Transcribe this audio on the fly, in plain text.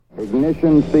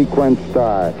Ignition sequence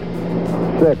start.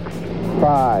 6,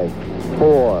 5,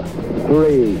 4,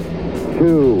 3,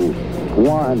 2,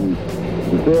 1,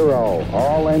 0.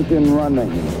 All engine running.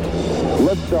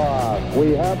 Liftoff.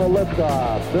 We have a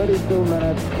liftoff. 32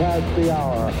 minutes past the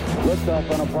hour.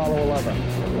 Liftoff on Apollo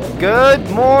 11. Good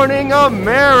morning,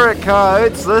 America.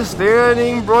 It's the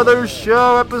Standing Brothers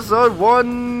Show, episode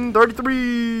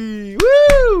 133.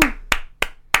 Woo!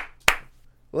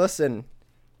 Listen,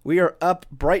 we are up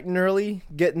bright and early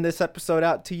getting this episode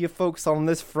out to you folks on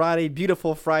this Friday,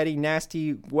 beautiful Friday,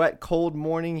 nasty, wet, cold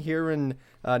morning here in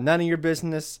none of your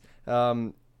business,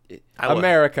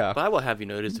 America. But I will have you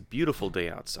know it is a beautiful day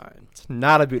outside. It's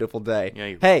not a beautiful day.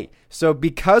 Yeah, hey, so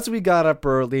because we got up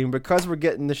early and because we're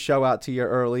getting the show out to you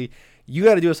early, you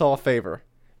got to do us all a favor.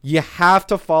 You have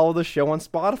to follow the show on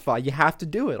Spotify. You have to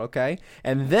do it, okay?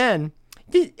 And then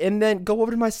go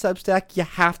over to my Substack. You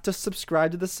have to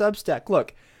subscribe to the Substack.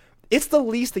 Look, it's the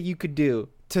least that you could do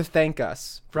to thank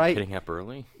us, right? Getting up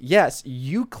early? Yes,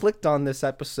 you clicked on this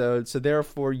episode, so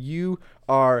therefore you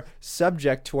are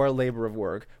subject to our labor of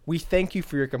work. We thank you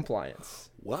for your compliance.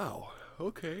 Wow.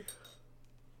 Okay.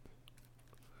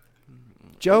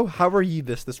 Joe, how are you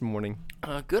this morning?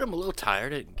 Good. I'm a little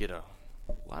tired. I didn't get a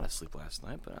lot of sleep last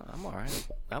night, but I'm all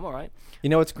right. You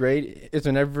know what's great is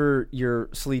whenever you're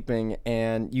sleeping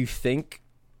and you think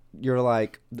you're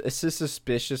like, this is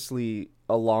suspiciously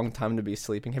a long time to be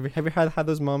sleeping. Have you had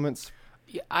those moments?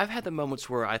 Yeah, I've had the moments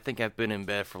where I think I've been in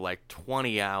bed for like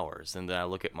 20 hours, and then I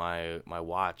look at my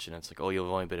watch, and it's like, oh, you've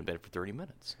only been in bed for 30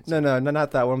 minutes. No,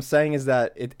 not that. What I'm saying is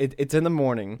that it's in the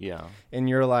morning. Yeah. And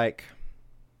you're like,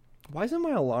 why isn't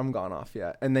my alarm gone off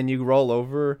yet? And then you roll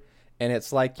over, and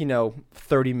it's like,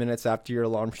 30 minutes after your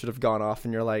alarm should have gone off,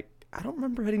 and you're like, I don't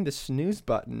remember hitting the snooze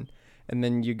button. And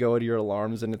then you go to your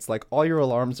alarms, and it's like all your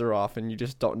alarms are off, and you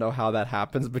just don't know how that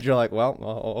happens. But you're like, well,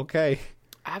 okay.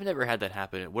 I've never had that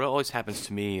happen. What always happens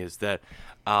to me is that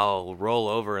I'll roll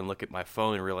over and look at my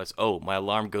phone and realize, oh, my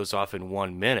alarm goes off in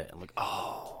 1 minute. I'm like,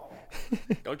 oh,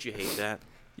 don't you hate that?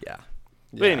 Yeah.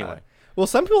 But anyway. Well,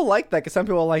 some people like that because some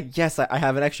people are like, yes, I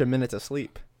have an extra minute to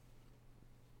sleep.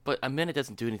 But a minute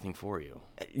doesn't do anything for you.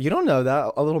 You don't know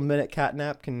that. A little minute cat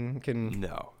nap can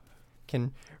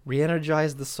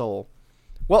re-energize the soul.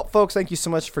 Well, folks, thank you so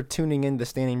much for tuning in to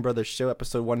Standing Brothers Show,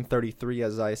 episode 133,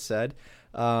 as I said.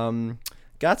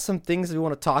 Got some things that we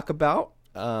want to talk about.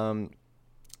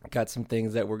 Got some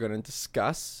things that we're going to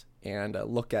discuss and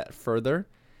look at further.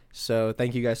 So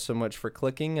thank you guys so much for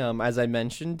clicking. As I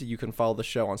mentioned, you can follow the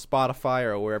show on Spotify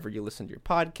or wherever you listen to your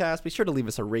podcast. Be sure to leave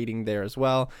us a rating there as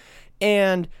well.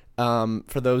 And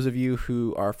for those of you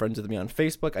who are friends with me on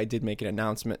Facebook, I did make an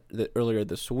announcement earlier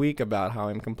this week about how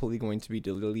I'm completely going to be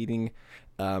deleting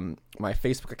my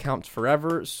Facebook account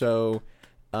forever. So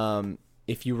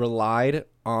if you relied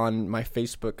on my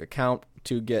Facebook account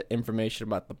to get information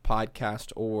about the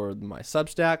podcast or my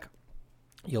Substack,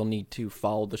 you'll need to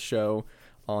follow the show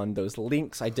on those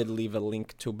links. I did leave a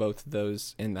link to both of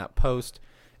those in that post.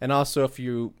 And also if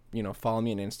you follow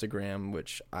me on Instagram,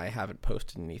 which I haven't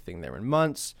posted anything there in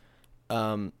months,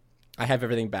 I have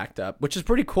everything backed up, which is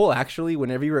pretty cool actually.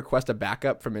 Whenever you request a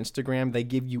backup from Instagram, they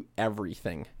give you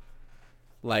everything.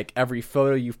 Like every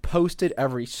photo you've posted,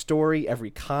 every story, every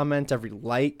comment, every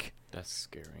like. That's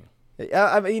scary.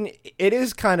 I mean, it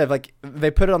is kind of like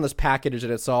they put it on this package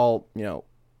and it's all,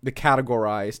 the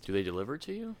categorized. Do they deliver it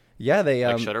to you? Yeah, they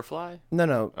like Shutterfly?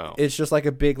 No. Oh. It's just like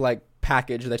a big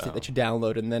package that you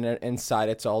download, and then inside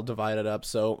it's all divided up.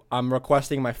 So I'm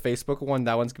requesting my Facebook one.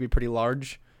 That one's gonna be pretty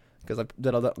large because I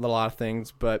did a lot of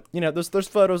things. But there's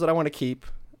photos that I want to keep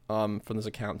from those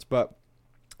accounts. But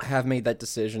I have made that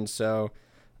decision. So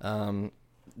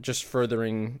just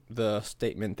furthering the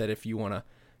statement that if you want to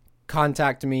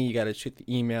contact me, you got to shoot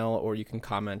the email or you can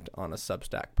comment on a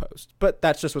Substack post. But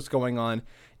that's just what's going on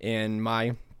in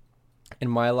my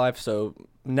life. So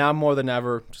now more than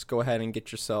ever, just go ahead and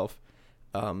get yourself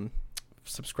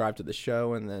subscribe to the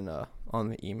show and then on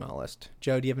the email list.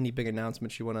 Joe, do you have any big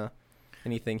announcements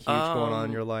anything huge going on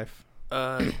in your life?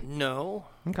 No.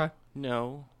 Okay.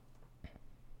 No.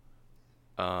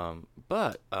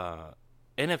 But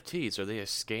NFTs, are they a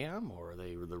scam or are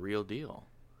they the real deal?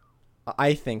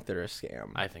 I think they're a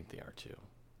scam. I think they are too.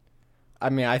 I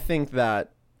mean, I think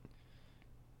that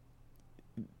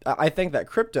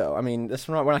crypto, I mean,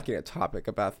 we're not getting a topic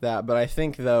about that, but I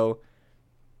think though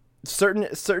certain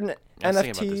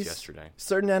NFTs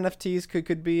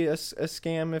could be a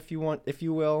scam if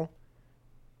you will.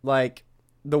 Like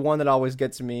the one that always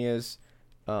gets me is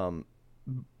having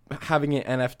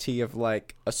an NFT of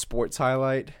like a sports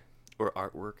highlight or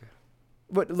artwork.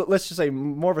 But let's just say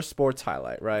more of a sports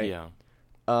highlight, right? Yeah.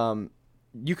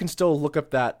 You can still look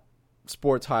up that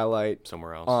sports highlight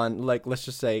somewhere else on, like, let's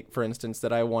just say, for instance,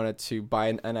 that I wanted to buy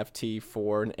an NFT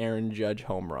for an Aaron Judge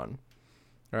home run,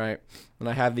 right? And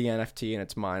I have the NFT and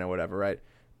it's mine or whatever, right?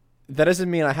 That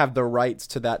doesn't mean I have the rights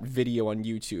to that video on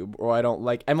YouTube, or I don't,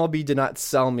 like, MLB did not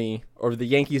sell me, or the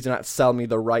Yankees did not sell me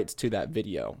the rights to that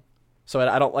video. So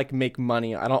I don't, like, make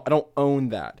money. I don't own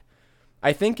that.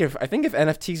 I think if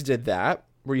NFTs did that,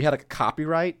 where you had, like, a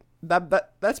copyright,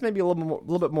 that's maybe a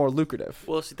little bit more lucrative.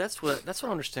 Well, see, that's what I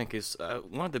understand, because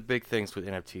one of the big things with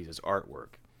NFTs is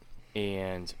artwork,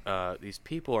 and these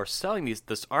people are selling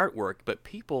this artwork, but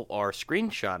people are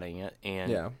screenshotting it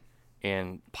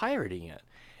and pirating it,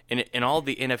 and all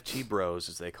the NFT bros,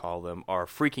 as they call them, are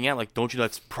freaking out, like, don't you know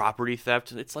that's property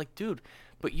theft? It's like, dude,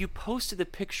 but you posted the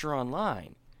picture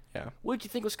online. Yeah. What did you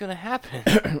think was going to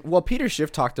happen? Well, Peter Schiff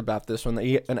talked about this when an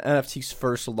NFTs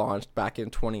first launched back in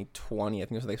 2020. I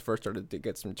think it was when they first started to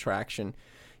get some traction.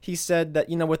 He said that,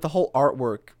 with the whole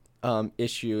artwork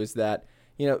issue is that,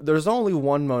 there's only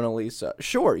one Mona Lisa.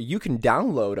 Sure, you can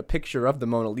download a picture of the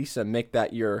Mona Lisa and make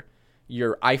that your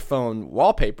iPhone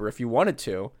wallpaper if you wanted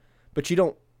to, but you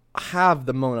don't have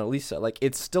the Mona Lisa. Like,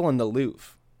 it's still in the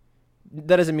Louvre.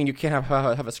 That doesn't mean you can't have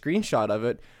a screenshot of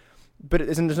it. But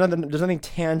there's nothing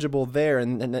tangible there,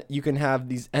 and you can have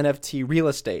these NFT real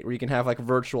estate where you can have, like,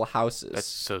 virtual houses. That's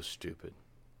so stupid.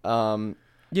 That's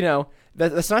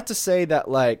not to say that,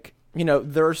 like,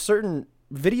 there are certain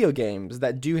video games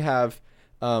that do have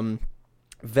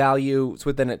values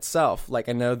within itself. Like,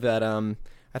 I know that I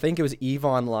think it was EVE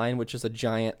Online, which is a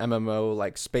giant MMO,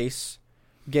 like, space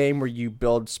game where you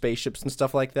build spaceships and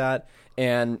stuff like that,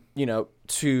 and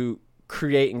to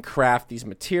create and craft these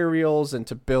materials and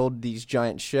to build these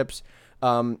giant ships,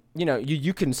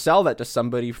 you can sell that to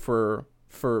somebody for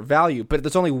value, but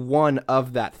there's only one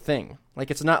of that thing. Like,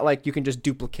 it's not like you can just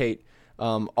duplicate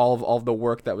all of the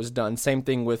work that was done. Same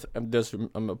thing with I'm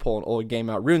gonna pull an old game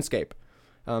out, RuneScape.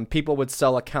 People would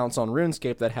sell accounts on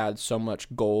RuneScape that had so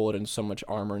much gold and so much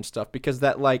armor and stuff, because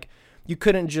that, like, you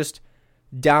couldn't just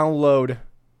download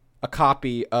a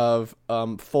copy of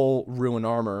full Ruin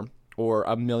armor or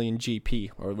a million GP,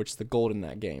 or which is the gold in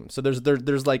that game. So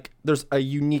there's a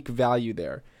unique value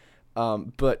there.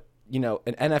 But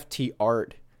an NFT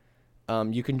art,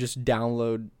 you can just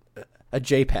download a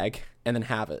JPEG and then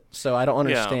have it. So I don't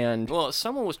understand. Yeah. Well,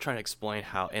 someone was trying to explain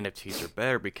how NFTs are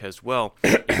better because, well,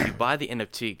 if you buy the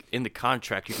NFT in the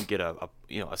contract, you can get a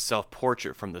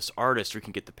self-portrait from this artist, or you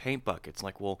can get the paint buckets.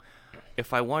 Like, well,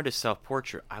 if I wanted a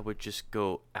self-portrait, I would just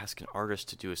go ask an artist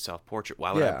to do a self-portrait.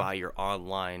 Why would I buy your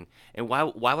online? And why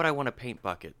would I want a paint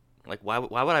bucket? Like, why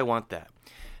would I want that?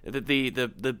 The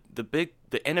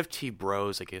NFT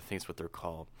bros, I think is what they're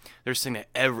called. They're saying that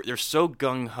they're so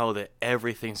gung-ho that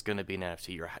everything's going to be an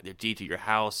NFT. Your deed to your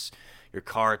house, your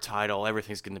car title,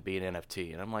 everything's going to be an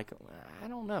NFT. And I'm like, I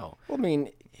don't know. Well, I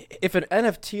mean, if an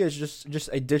NFT is just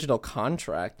a digital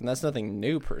contract, and that's nothing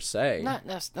new per se. Not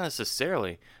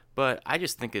necessarily. But I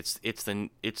just think it's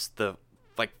the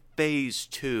like phase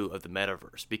 2 of the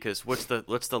metaverse, because what's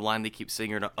the line they keep saying?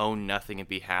 You're to own nothing and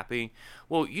be happy.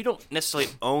 Well, you don't necessarily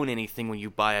own anything when you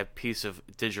buy a piece of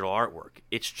digital artwork.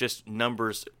 It's just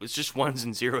numbers. It's just ones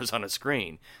and zeros on a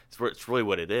screen. It's really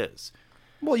what it is.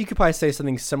 Well, you could probably say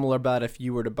something similar about if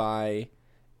you were to buy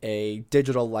a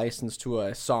digital license to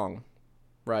a song,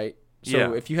 right?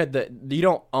 So if you had you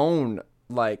don't own,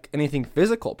 like, anything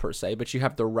physical per se, but you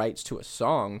have the rights to a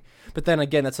song. But then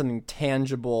again, that's something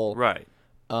tangible, right?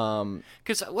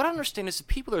 Because what I understand is that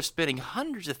people are spending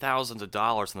hundreds of thousands of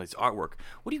dollars on this artwork.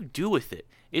 What do you do with it?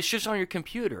 It's just on your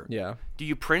computer. Yeah. Do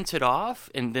you print it off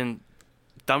and then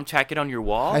thumbtack it on your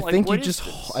wall? I think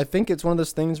I think it's one of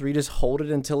those things where you just hold it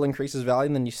until it increases value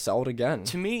and then you sell it again.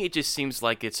 To me, it just seems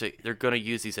like they're going to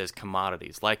use these as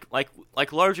commodities, like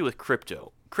largely with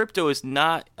crypto. Crypto is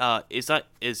not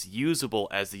as usable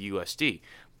as the USD,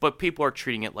 but people are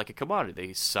treating it like a commodity.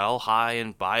 They sell high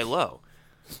and buy low.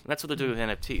 And that's what they're doing with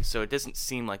NFTs. So it doesn't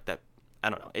seem like that. I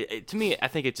don't know. To me, I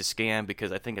think it's a scam,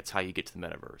 because I think it's how you get to the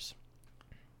metaverse.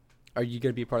 Are you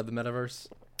going to be part of the metaverse?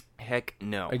 Heck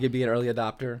no. Are you going to be an early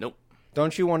adopter? Nope.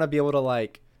 Don't you want to be able to,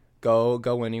 like, go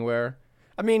anywhere?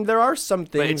 I mean, there are some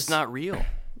things. But it's not real.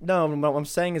 No, what I'm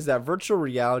saying is that virtual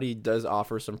reality does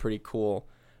offer some pretty cool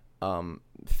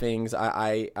things.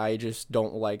 I just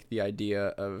don't like the idea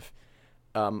of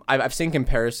I've seen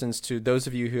comparisons to those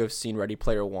of you who have seen Ready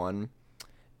Player One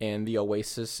and the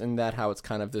Oasis, and that how it's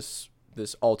kind of this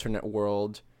alternate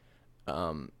world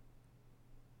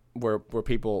where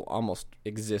people almost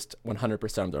exist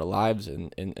 100% of their lives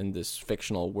in this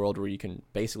fictional world where you can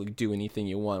basically do anything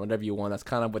you want, whatever you want. That's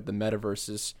kind of what the metaverse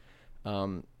is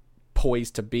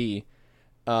poised to be.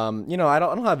 I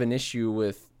don't have an issue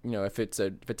with if it's a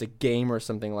game or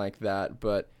something like that,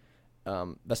 but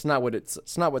that's not what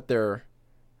it's not what they're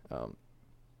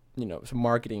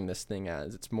marketing this thing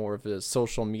as. It's more of a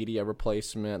social media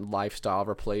replacement, lifestyle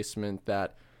replacement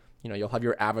that you'll have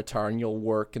your avatar and you'll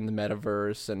work in the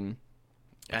metaverse and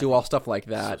do all stuff like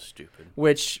that. So stupid.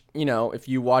 Which, if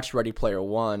you watch Ready Player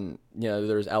One,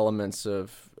 there's elements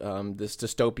of this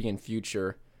dystopian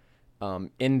future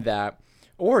in that.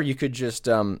 Or you could just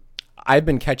I've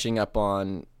been catching up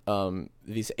on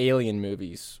these alien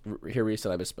movies here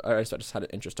recently. I just had an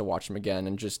interest to watch them again,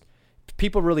 and just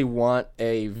people really want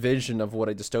a vision of what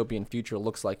a dystopian future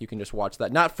looks like. You can just watch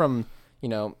that, not from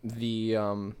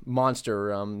the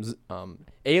monster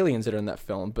aliens that are in that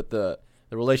film, but the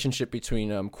relationship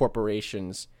between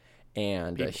corporations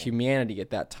and humanity at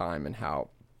that time, and how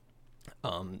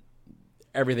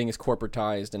everything is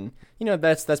corporatized, and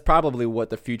that's probably what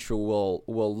the future will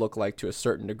look like to a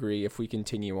certain degree if we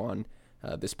continue on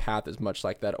this path, as much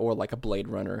like that, or like a Blade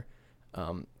Runner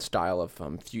style of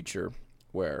future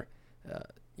where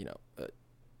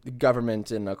the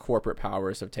government and corporate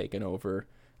powers have taken over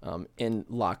in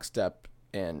lockstep,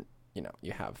 and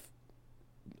you have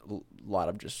a lot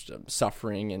of just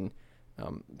suffering and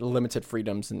limited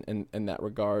freedoms in that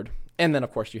regard. And then,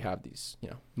 of course, you have these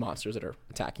monsters that are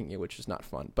attacking you, which is not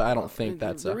fun. But I don't think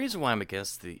that's the reason why I'm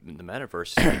against the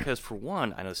metaverse is because, for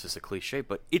one, I know this is a cliche,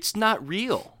 but it's not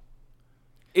real.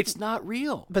 It's not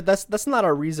real. But that's not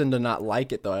a reason to not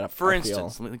like it, though. For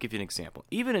instance, let me give you an example.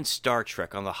 Even in Star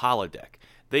Trek on the holodeck,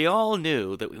 they all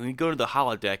knew that when you go to the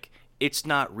holodeck, it's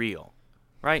not real,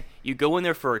 right? You go in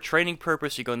there for a training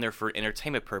purpose, you go in there for an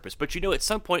entertainment purpose, but at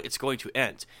some point it's going to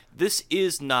end. This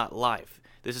is not life.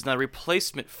 This is not a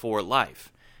replacement for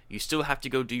life. You still have to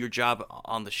go do your job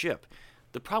on the ship.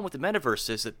 The problem with the metaverse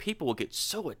is that people will get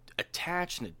so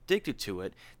attached and addicted to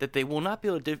it that they will not be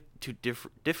able to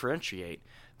differentiate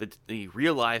the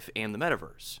real life and the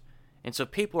metaverse. And so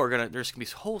there's going to be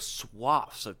whole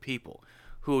swaths of people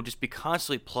who will just be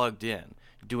constantly plugged in,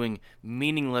 doing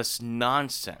meaningless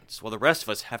nonsense, while the rest of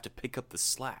us have to pick up the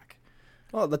slack.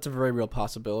 Well, that's a very real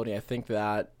possibility. I think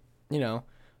that,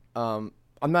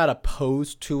 I'm not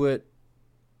opposed to it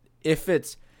if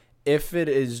it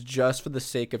is just for the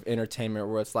sake of entertainment,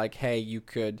 where it's like, hey, you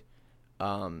could,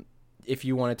 if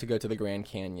you wanted to go to the Grand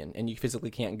Canyon and you physically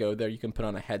can't go there, you can put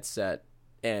on a headset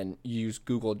and use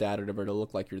Google data to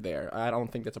look like you're there. I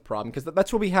don't think that's a problem, because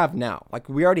that's what we have now. Like,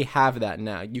 we already have that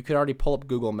now. You could already pull up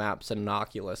Google Maps and an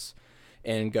Oculus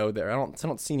and go there. I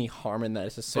don't see any harm in that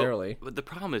necessarily. But the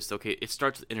problem is, okay, it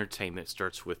starts with entertainment. It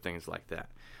starts with things like that.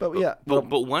 But yeah, but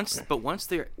once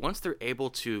they're able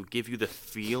to give you the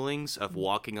feelings of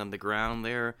walking on the ground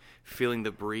there, feeling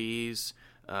the breeze,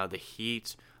 the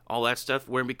heat, all that stuff,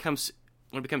 when it becomes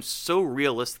so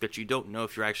realistic that you don't know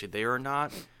if you're actually there or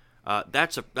not,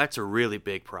 that's a really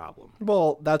big problem.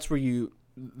 Well, that's why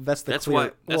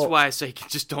I say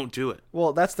just don't do it.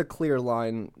 Well, that's the clear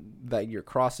line that you're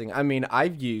crossing. I mean, I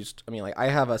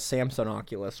have a Samsung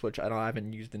Oculus, which I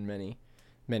haven't used in many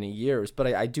years, but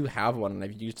I do have one, and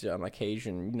I've used it on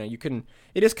occasion.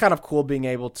 It is kind of cool being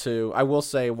able to, I will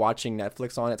say, watching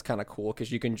Netflix on it's kind of cool,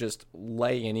 because you can just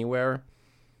lay anywhere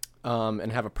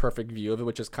and have a perfect view of it,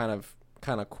 which is kind of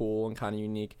cool and kind of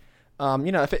unique.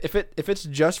 If it's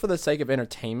just for the sake of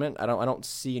entertainment, I don't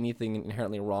see anything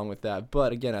inherently wrong with that.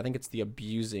 But again, I think it's the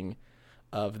abusing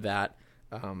of that.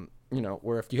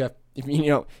 Where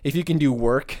if you can do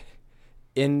work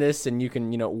in this, and you can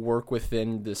work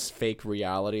within this fake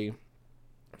reality,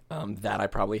 that I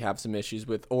probably have some issues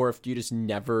with. Or if you just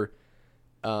never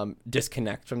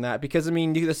disconnect from that, because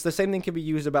the same thing can be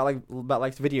used about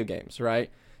video games, right?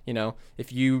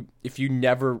 If you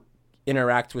never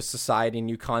interact with society and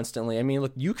you constantly,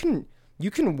 look, you can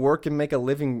work and make a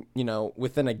living,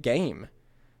 within a game.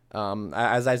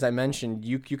 As I mentioned,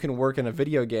 you can work in a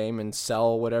video game and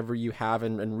sell whatever you have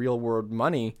in real world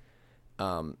money,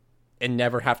 and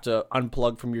never have to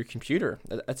unplug from your computer.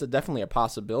 That's definitely a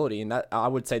possibility, and that I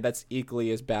would say that's equally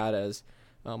as bad as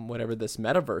whatever this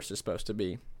metaverse is supposed to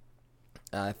be.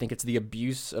 I think it's the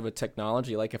abuse of a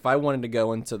technology. Like, if I wanted to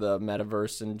go into the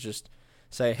metaverse and just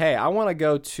say, hey, I want to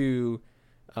go to,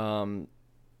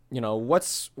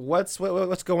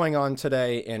 what's going on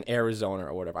today in Arizona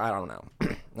or whatever. I don't know.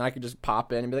 And I could just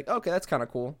pop in and be like, okay, that's kind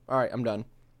of cool. All right, I'm done.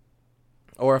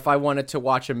 Or if I wanted to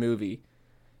watch a movie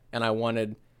and I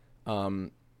wanted to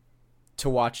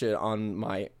watch it on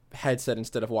my headset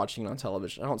instead of watching it on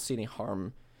television, I don't see any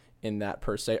harm in that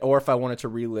per se. Or if I wanted to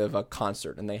relive a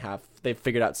concert and they've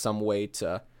figured out some way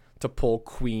to pull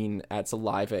Queen at a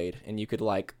Live Aid, and you could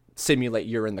simulate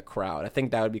you're in the crowd. I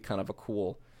think that would be kind of a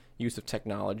cool use of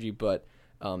technology. But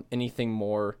anything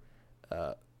more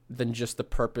than just the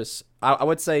purpose. I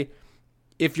would say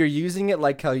if you're using it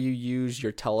like how you use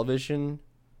your television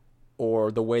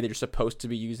or the way that you're supposed to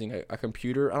be using a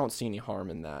computer, I don't see any harm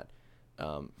in that.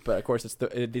 But of course, it's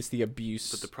the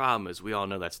abuse. But the problem is, we all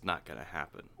know that's not going to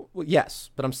happen. Well, yes,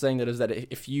 but I'm saying that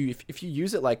if you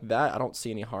use it like that, I don't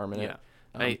see any harm in it.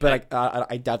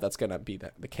 I doubt that's going to be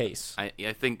the case. I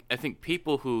think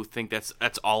people who think that's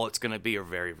all it's going to be are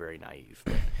very, very naive.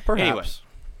 Perhaps.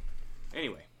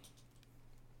 Anyway.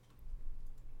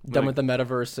 Done with the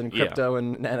metaverse and crypto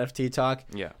and NFT talk.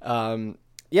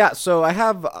 Yeah. So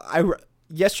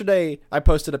yesterday I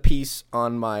posted a piece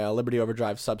on my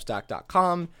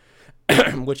libertyoverdrive.substack.com,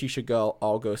 which you should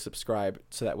all go subscribe,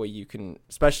 so that way you can,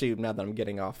 especially now that I'm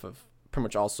getting off of pretty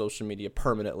much all social media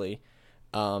permanently,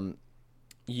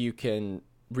 you can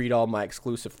read all my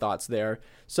exclusive thoughts there.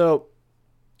 So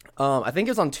I think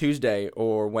it was on Tuesday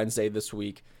or Wednesday this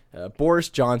week, Boris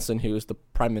Johnson, who is the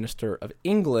Prime Minister of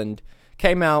England,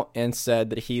 came out and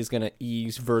said that he's going to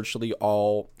ease virtually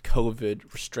all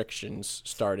COVID restrictions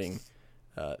starting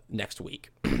next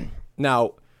week.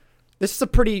 Now, this is a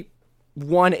pretty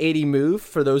 180 move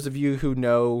for those of you who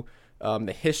know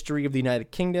the history of the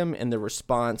United Kingdom and the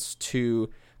response to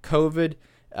COVID.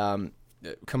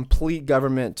 Complete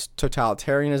government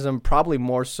totalitarianism, probably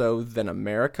more so than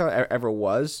America ever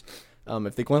was.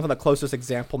 If they go for the closest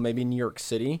example, maybe New York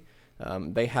City.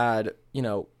 They had,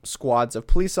 squads of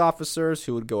police officers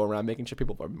who would go around making sure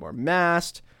people were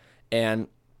masked, and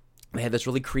they had this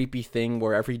really creepy thing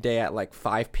where every day at like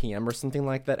 5 p.m. or something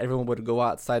like that, everyone would go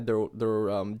outside their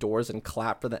doors and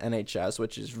clap for the NHS,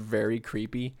 which is very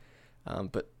creepy.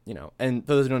 But and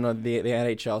those who don't know, the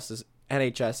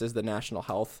NHS is the National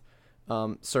Health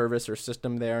Service or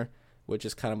system there, which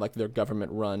is kind of like their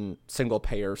government-run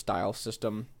single-payer style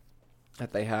system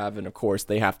that they have, and of course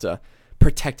they have to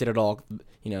protect it at all,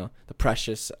 the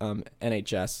precious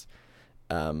NHS.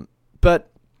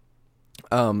 But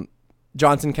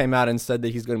Johnson came out and said that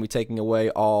he's going to be taking away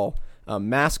all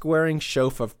mask wearing,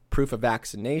 proof of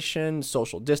vaccination,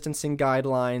 social distancing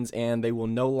guidelines, and they will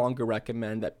no longer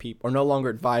recommend that people, or no longer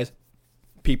advise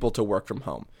people to work from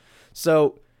home.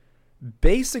 So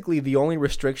basically, the only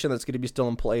restriction that's going to be still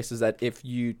in place is that if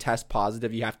you test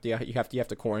positive, you have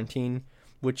to quarantine,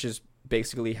 which is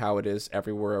basically how it is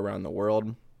everywhere around the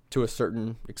world to a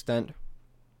certain extent.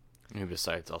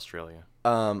 Besides Australia.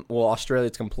 Well,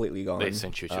 Australia's completely gone. They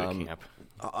sent you to the camp.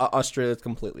 Australia's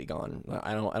completely gone.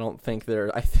 I don't think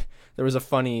there was a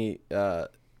funny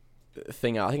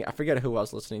thing. I forget who I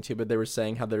was listening to, but they were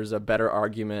saying how there's a better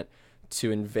argument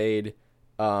to invade.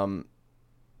 I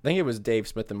think it was Dave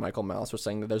Smith and Michael Mouse were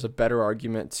saying that there's a better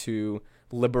argument to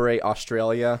liberate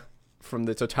Australia from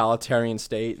the totalitarian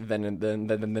state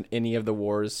than any of the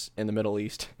wars in the Middle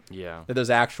East. Yeah. That there's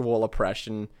actual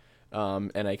oppression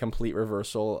and a complete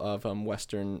reversal of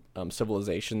Western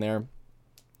civilization there.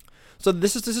 So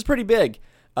this is pretty big.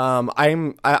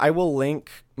 I will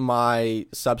link my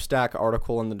Substack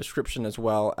article in the description, as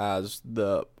well as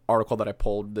the article that I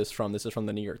pulled this from. This is from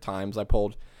the New York Times. I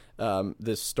pulled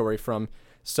this story from.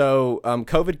 So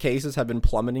COVID cases have been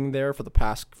plummeting there for the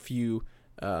past few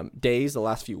days, the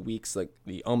last few weeks. Like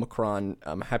the Omicron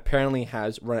apparently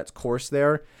has run its course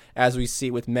there, as we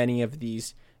see with many of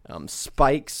these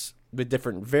spikes with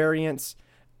different variants.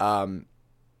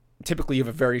 Typically, you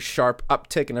have a very sharp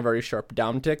uptick and a very sharp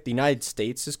downtick. The United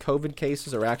States' COVID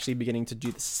cases are actually beginning to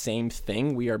do the same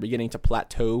thing. We are beginning to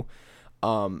plateau,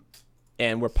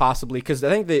 and we're possibly, because I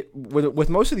think that with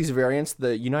most of these variants,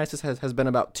 the United States has been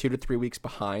about 2 to 3 weeks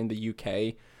behind the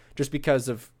UK, just because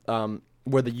of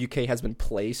where the UK has been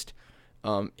placed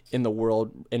in the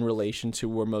world in relation to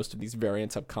where most of these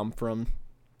variants have come from.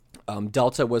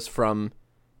 Delta was from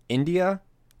India,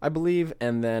 I believe,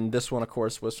 and then this one, of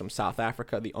course, was from South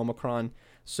Africa, the Omicron.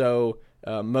 So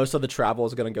most of the travel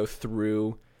is going to go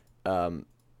through the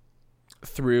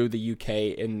UK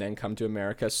and then come to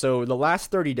America. So the last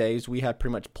 30 days, we have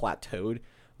pretty much plateaued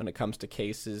when it comes to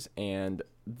cases, and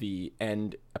the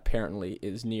end apparently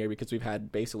is near, because we've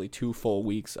had basically 2 full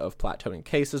weeks of plateauing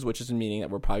cases, which is meaning that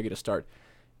we're probably going to start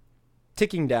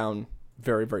ticking down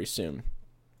very, very soon.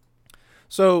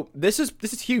 So this is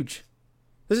huge.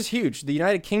 This is huge. The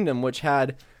United Kingdom, which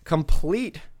had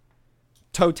complete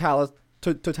totalitarian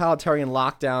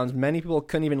lockdowns, many people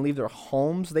couldn't even leave their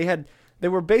homes. They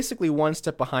were basically one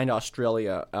step behind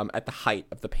Australia at the height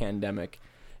of the pandemic,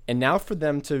 and now for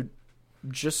them to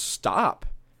just stop,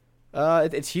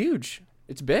 it's huge.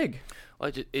 It's big.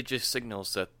 Well, it just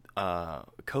signals that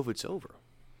COVID's over.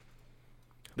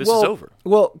 This is over.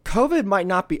 Well, COVID might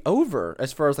not be over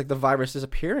as far as like the virus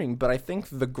disappearing, but I think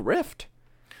the grift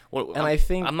Well, And I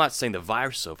think I'm not saying the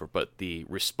virus is over, but the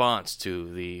response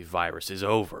to the virus is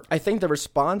over. I think the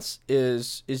response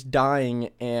is dying,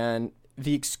 and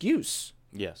the excuse.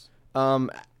 Yes.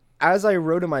 As I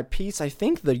wrote in my piece, I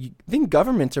think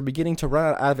governments are beginning to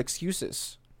run out of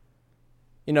excuses.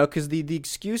 You know, because the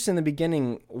excuse in the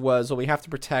beginning was, well, we have to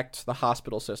protect the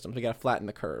hospital systems. We got to flatten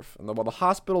the curve. And the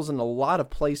hospitals in a lot of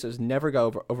places never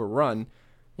got overrun.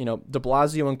 You know, de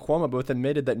Blasio and Cuomo both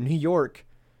admitted that New York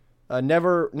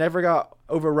never got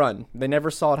overrun. They never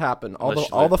saw it happen.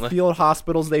 All the field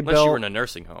hospitals they built. Unless you were in a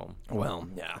nursing home. Well,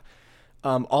 yeah.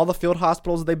 All the field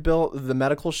hospitals they built, the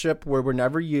medical ship were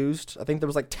never used. I think there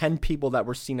was like 10 people that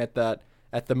were seen at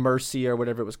the Mercy or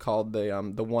whatever it was called,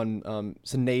 the one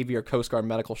it's a Navy or Coast Guard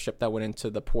medical ship that went into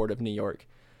the port of New York.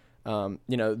 You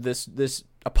know, this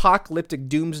apocalyptic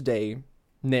doomsday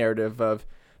narrative of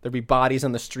there'd be bodies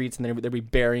on the streets and they'd be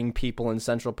burying people in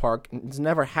Central Park. It's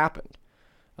never happened.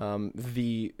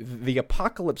 The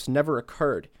apocalypse never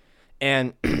occurred,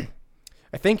 and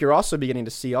I think you're also beginning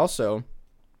to see also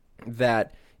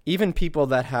that even people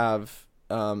that have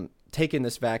taken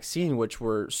this vaccine, which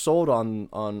were sold on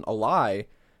a lie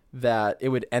that it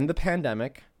would end the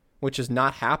pandemic, which has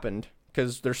not happened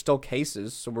because there's still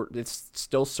cases, so it's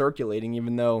still circulating,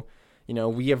 even though, you know,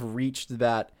 we have reached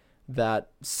that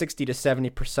 60 to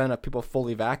 70% of people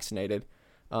fully vaccinated.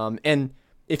 And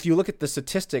if you look at the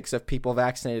statistics of people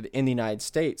vaccinated in the United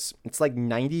States, it's like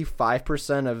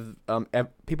 95%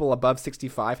 of people above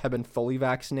 65 have been fully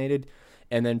vaccinated,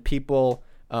 and then people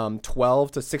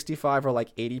 12 to 65 are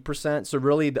like 80%. So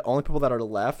really the only people that are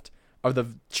left are the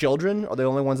children, are the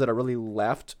only ones that are really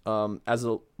left as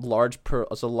a large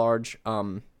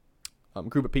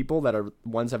group of people that are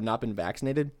ones have not been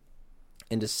vaccinated.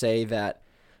 And to say that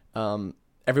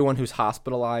everyone who's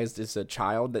hospitalized is a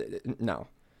child, no,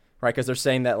 right? Because they're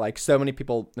saying that like so many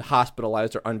people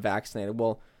hospitalized are unvaccinated.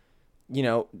 Well, you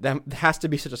know, that has to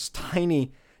be such a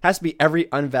tiny, has to be every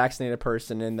unvaccinated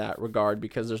person in that regard,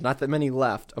 because there's not that many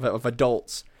left of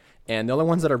adults. And the only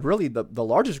ones that are really the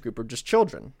largest group are just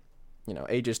children, you know,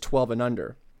 ages 12 and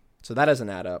under. So that doesn't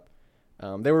add up.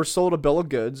 They were sold a bill of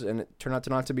goods, and it turned out to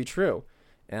not to be true.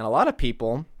 And a lot of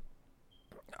people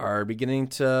are beginning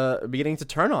to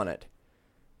turn on it.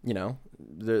 You know,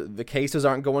 the cases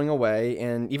aren't going away,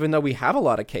 and even though we have a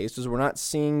lot of cases, we're not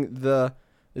seeing the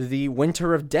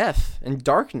winter of death and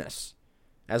darkness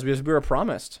as we were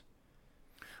promised.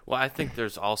 Well, I think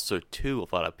there's also, too,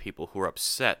 a lot of people who are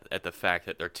upset at the fact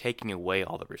that they're taking away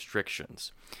all the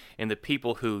restrictions. And the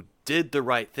people who did the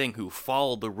right thing, who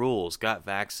followed the rules, got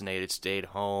vaccinated, stayed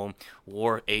home,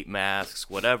 ate masks,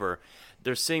 whatever,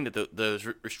 they're seeing that those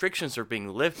restrictions are being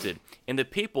lifted. And the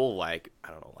people like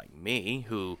me,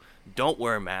 who don't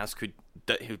wear a mask,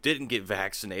 who didn't get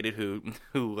vaccinated,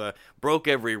 who broke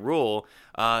every rule,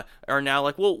 are now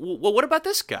like, well, what about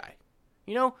this guy?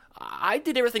 You know, I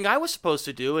did everything I was supposed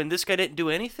to do, and this guy didn't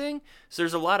do anything. So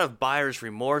there's a lot of buyer's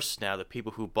remorse now. The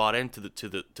people who bought into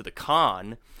the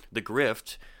con, the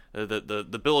grift,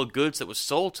 the bill of goods that was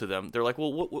sold to them, they're like,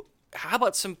 well, how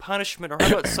about some punishment, or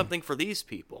how about something for these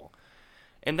people?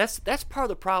 And that's part of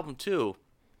the problem too,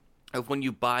 of when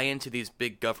you buy into these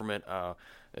big government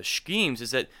schemes, is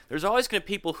that there's always going to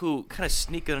be people who kind of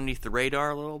sneak underneath the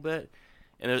radar a little bit.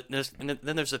 And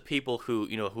then there's the people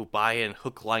who buy in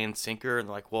hook, line, sinker, and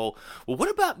they're like, well, what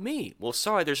about me? Well,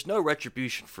 sorry, there's no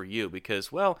retribution for you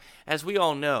because, well, as we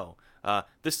all know,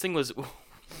 this thing was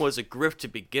a grift to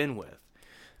begin with.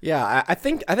 Yeah, I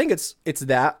think it's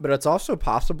that, but it's also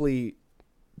possibly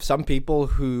some people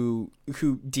who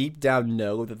deep down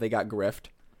know that they got grift,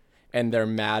 and they're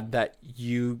mad that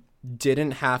you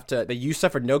didn't have to, that you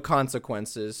suffered no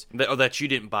consequences, that you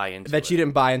didn't buy into, you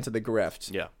didn't buy into the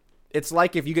grift. Yeah. It's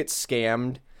like if you get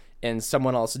scammed and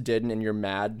someone else didn't, and you're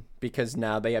mad because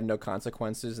now they have no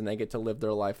consequences and they get to live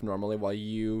their life normally while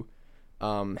you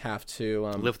have to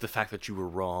live the fact that you were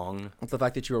wrong. The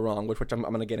fact that you were wrong, which I'm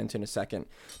going to get into in a second.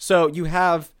 So you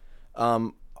have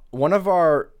one of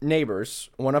our neighbors,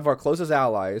 one of our closest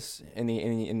allies in the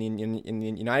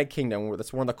United Kingdom.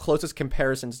 That's one of the closest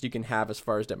comparisons you can have as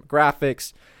far as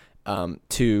demographics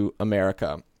to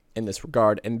America in this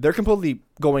regard, and they're completely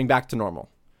going back to normal.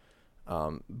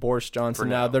 Boris Johnson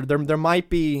now. There might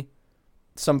be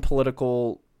some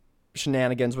political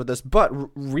shenanigans with this, but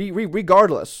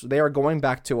regardless, they are going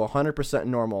back to 100%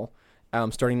 normal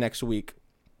starting next week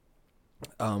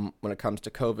when it comes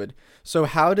to COVID. So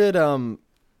how did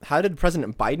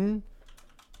President Biden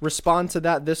respond to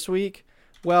that this week?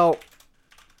 Well,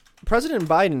 President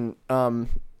Biden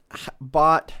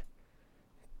bought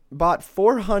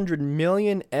 400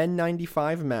 million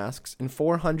N95 masks and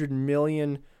 400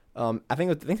 million I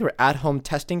think they were at-home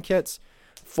testing kits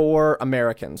for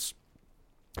Americans,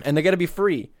 and they're going to be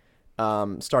free.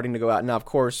 Starting to go out now. Of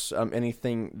course,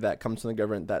 anything that comes from the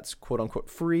government that's quote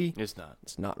unquote free, It's not.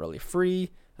 It's not really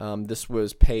free. This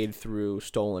was paid through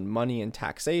stolen money and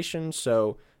taxation.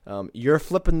 So you're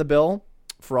flipping the bill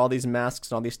for all these masks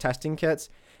and all these testing kits,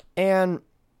 and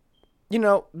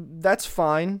that's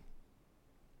fine.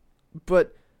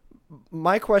 But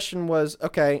my question was,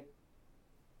 okay,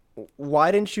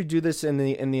 why didn't you do this in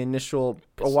the initial,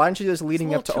 or why didn't you do this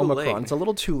leading up to Omicron? Late. It's a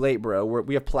little too late, bro.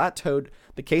 We have plateaued.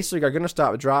 The cases are going to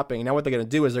stop dropping. Now what they're going to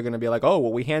do is they're going to be like, oh,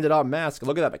 well, we handed out masks.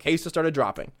 Look at that. The cases started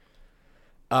dropping.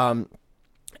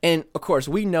 And, of course,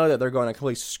 we know that they're going to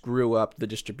completely screw up the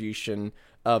distribution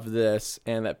of this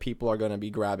and that people are going to be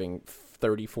grabbing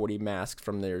 30, 40 masks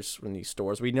from these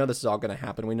stores. We know this is all going to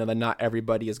happen. We know that not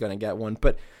everybody is going to get one.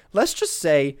 But let's just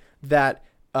say that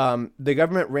the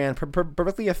government ran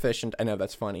perfectly efficient. I know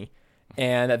that's funny.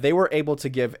 And that they were able to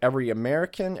give every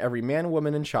American, every man,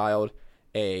 woman, and child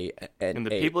and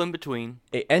the people in between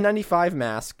a N95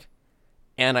 mask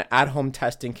and an at-home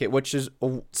testing kit, which is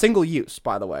single use,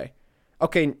 by the way.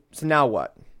 Okay, so now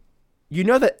what? You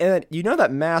know that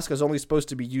mask is only supposed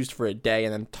to be used for a day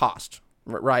and then tossed,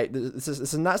 right? This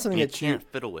is not something you that can't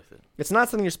fiddle with it. It's not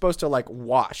something you're supposed to like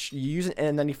wash. You use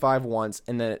an N95 once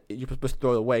and then you're supposed to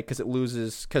throw it away because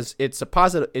it's a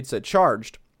positive. It's a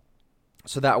charged,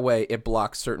 so that way it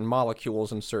blocks certain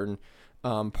molecules and certain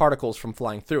particles from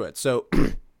flying through it. So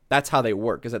that's how they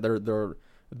work. Is that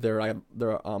they're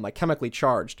like chemically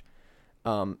charged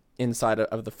inside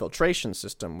of the filtration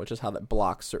system, which is how that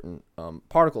blocks certain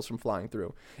particles from flying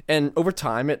through. And over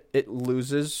time, it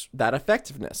loses that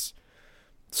effectiveness.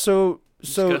 So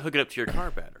just gotta hook it up to your car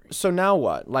battery. So now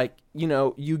what? Like,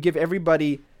 you give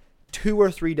everybody 2 or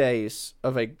 3 days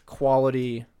of a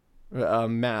quality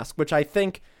mask, which I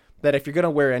think that if you're going to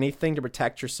wear anything to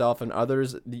protect yourself and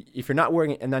others, if you're not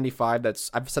wearing an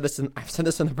N95, I've said this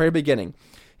in the very beginning.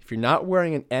 If you're not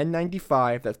wearing an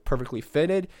N95 that's perfectly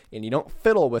fitted and you don't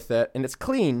fiddle with it and it's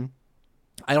clean,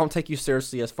 I don't take you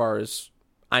seriously as far as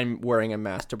I'm wearing a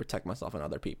mask to protect myself and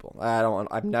other people.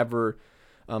 I've never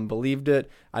believed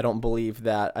it.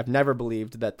 I've never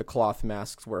believed that the cloth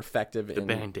masks were effective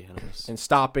in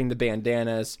stopping the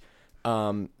bandanas.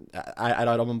 I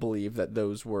don't believe that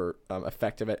those were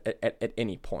effective at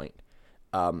any point.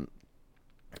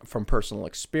 From personal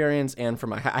experience and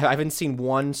from I haven't seen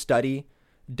one study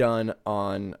done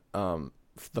on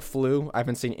the flu. I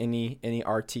haven't seen any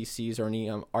RTCs or any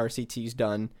RCTs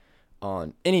done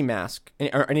on any mask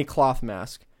or any cloth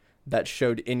mask that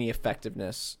showed any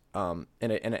effectiveness in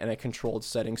a controlled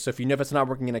setting. So if it's not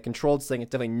working in a controlled setting, it's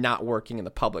definitely not working in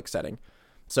the public setting.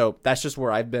 So that's just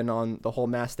where I've been on the whole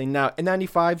mask thing. Now,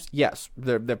 N95s, yes,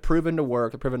 they're proven to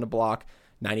work. They're proven to block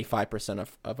 95%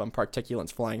 of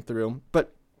particulates flying through.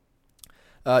 But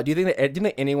do you think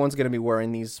that anyone's going to be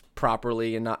wearing these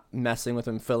properly and not messing with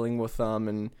them, filling with them,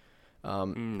 and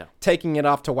no. taking it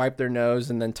off to wipe their nose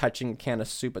and then touching a can of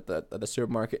soup at the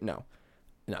supermarket? No,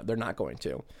 they're not going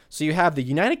to. So you have the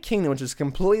United Kingdom, which is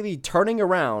completely turning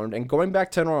around and going back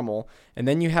to normal, and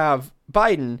then you have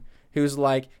Biden, who's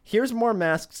like, here's more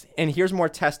masks and here's more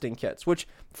testing kits, which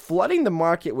flooding the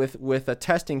market with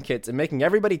testing kits and making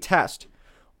everybody test.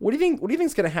 What do you think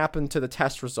is going to happen to the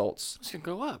test results? It's going to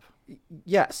go up.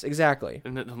 Yes, exactly.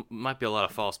 And there might be a lot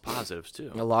of false positives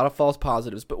too. A lot of false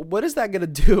positives. But what is that going to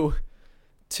do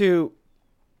to?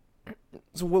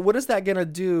 So what is that going to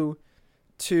do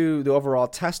to the overall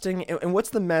testing? And what's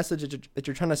the message that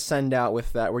you're trying to send out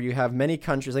with that? Where you have many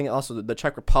countries, I think also the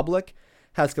Czech Republic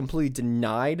has completely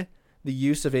denied the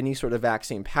use of any sort of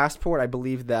vaccine passport. I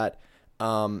believe that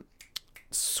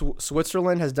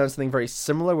Switzerland has done something very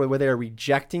similar where they are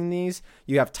rejecting these.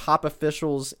 You have top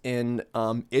officials in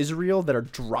Israel that are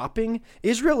dropping.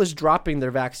 Israel is dropping their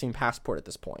vaccine passport at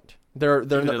this point. They're in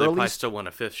the early. They probably still want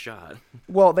a 5th shot.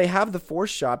 Well, they have the 4th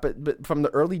shot, but from the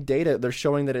early data, they're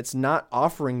showing that it's not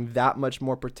offering that much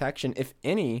more protection, if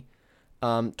any,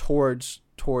 towards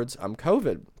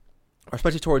COVID. Or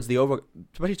especially towards the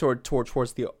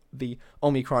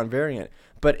Omicron variant.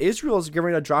 But Israel is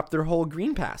going to drop their whole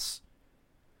green pass.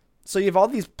 So you have all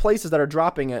these places that are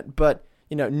dropping it, but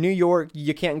New York,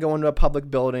 you can't go into a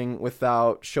public building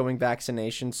without showing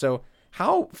vaccination. So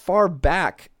how far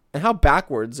back and how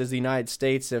backwards is the United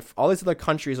States if all these other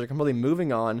countries are completely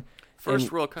moving on?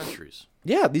 First world countries.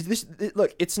 Yeah,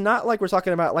 look, it's not like we're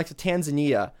talking about like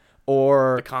Tanzania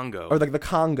or the Congo the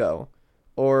Congo.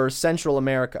 Or Central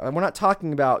America. And we're not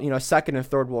talking about, second and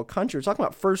third world countries. We're talking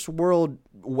about first world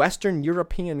Western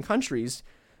European countries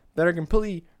that are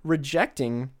completely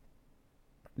rejecting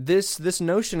this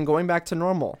notion going back to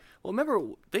normal. Well, remember,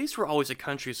 these were always the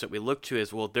countries that we looked to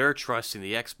as, well, they're trusting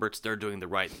the experts, they're doing the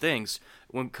right things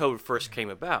when COVID first came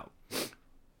about.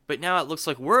 But now it looks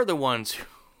like we're the ones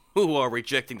who are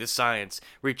rejecting the science,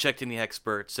 rejecting the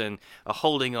experts, and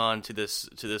holding on to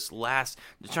this last,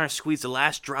 trying to squeeze the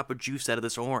last drop of juice out of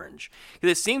this orange.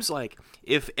 Because it seems like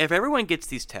if everyone gets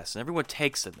these tests and everyone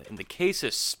takes them, and the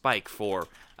cases spike for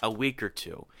a week or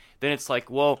two, then it's like,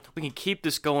 well, we can keep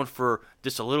this going for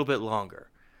just a little bit longer.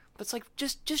 But it's like,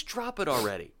 just drop it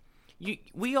already. Tony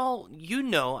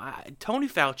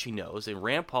Fauci knows, and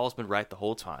Rand Paul's been right the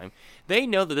whole time. They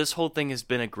know that this whole thing has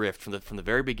been a grift from the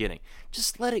very beginning.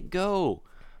 Just let it go.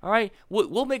 All right,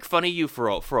 we'll make fun of you for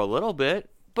a little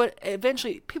bit, but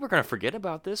eventually people are gonna forget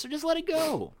about this, so just let it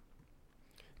go.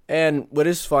 And what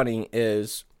is funny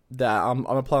is that I'm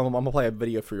gonna play a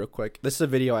video for you real quick. This is a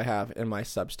video I have in my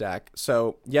Substack.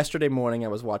 So yesterday morning I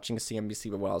was watching CNBC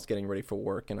while I was getting ready for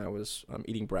work, and I was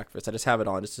eating breakfast. I just have it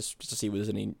on just to see if there's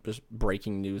any just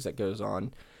breaking news that goes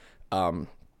on.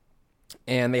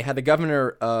 And they had the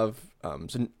governor of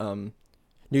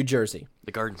New Jersey,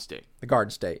 the Garden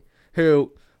State,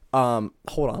 who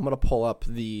hold on, I'm gonna pull up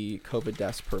the COVID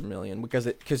deaths per million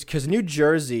because New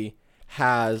Jersey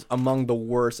has among the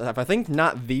worst. I think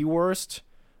not the worst.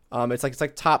 It's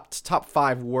like top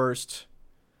 5 worst.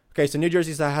 Okay, so New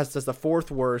Jersey has the 4th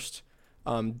worst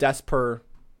deaths per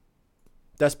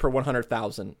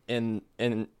 100,000 in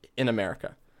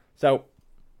America. So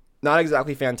not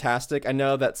exactly fantastic. I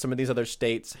know that some of these other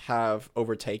states have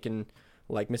overtaken,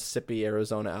 like Mississippi,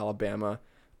 Arizona, Alabama.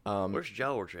 Where's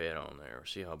Georgia at on there?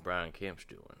 See how Brian Kemp's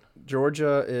doing.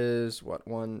 Georgia is what,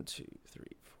 1, 2, 3,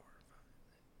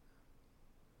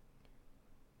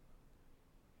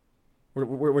 4.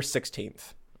 We're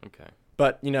 16th. Okay.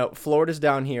 But, Florida's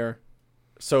down here.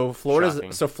 So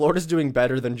Florida's doing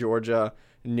better than Georgia,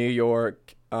 New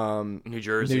York, New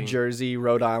Jersey,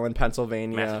 Rhode Island,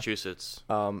 Pennsylvania, Massachusetts.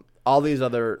 All these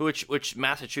other which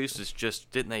Massachusetts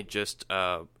didn't they just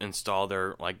install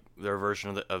their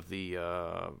version of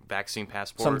the vaccine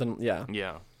passport? Something, yeah.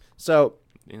 Yeah. So,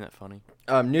 isn't that funny?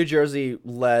 New Jersey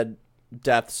led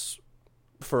deaths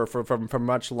for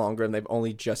much longer, and they've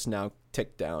only just now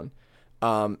ticked down.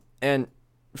 And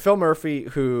Phil Murphy,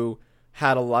 who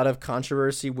had a lot of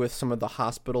controversy with some of the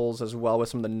hospitals as well, with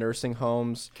some of the nursing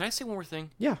homes. Can I say one more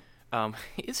thing? Yeah.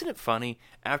 Isn't it funny,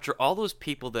 after all those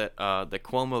people that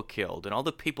Cuomo killed and all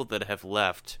the people that have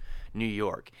left New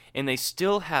York, and they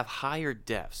still have higher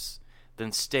deaths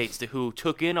than states who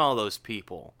took in all those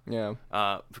people,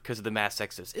 because of the mass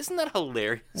exodus. Isn't that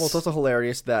hilarious? Well, it's also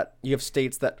hilarious that you have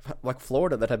states that, like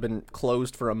Florida, that have been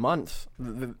closed for a month.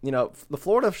 The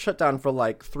Florida shut down for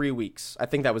like 3 weeks. I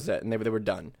think that was it, and they were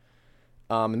done.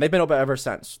 And they've been open ever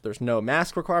since. There's no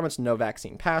mask requirements, no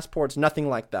vaccine passports, nothing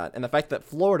like that. And the fact that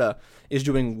Florida is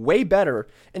doing way better,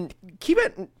 and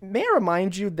may I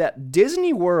remind you that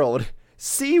Disney World,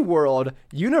 SeaWorld,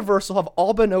 Universal have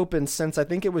all been open since I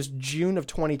think it was June of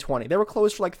 2020. They were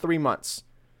closed for like 3 months.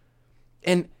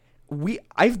 And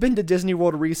I've been to Disney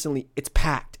World recently. It's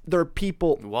packed. There are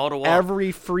people wall to wall,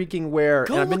 every freaking where.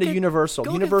 And I've been to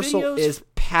Universal. Universal is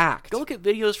packed. Go look at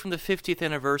videos from the 50th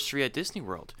anniversary at Disney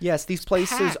World. Yes, these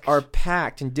places are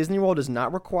packed. And Disney World does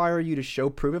not require you to show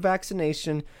proof of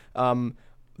vaccination.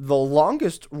 The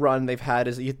longest run they've had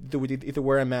is either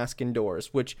wear a mask indoors,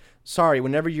 which,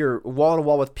 whenever you're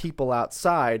wall-to-wall with people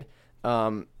outside,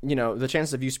 the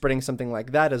chances of you spreading something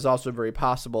like that is also very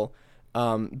possible.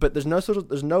 But there's no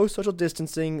social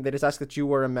distancing. They just ask that you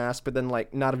wear a mask, but then,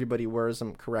 not everybody wears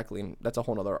them correctly, and that's a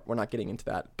whole nother, we're not getting into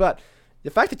that. But the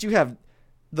fact that you have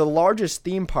the largest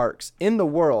theme parks in the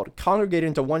world congregated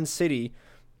into one city,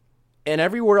 and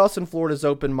everywhere else in Florida is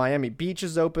open. Miami Beach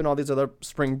is open. All these other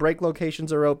spring break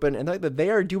locations are open. And they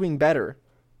are doing better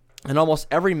in almost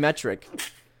every metric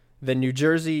than New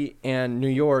Jersey and New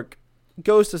York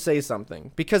goes to say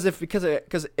something. Because if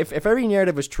every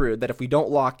narrative is true, that if we don't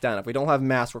lock down, if we don't have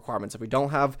mask requirements, if we don't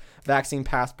have vaccine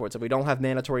passports, if we don't have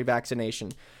mandatory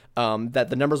vaccination, that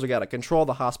the numbers will get out of control,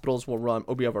 the hospitals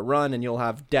will be overrun, and you'll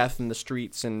have death in the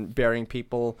streets and burying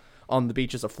people on the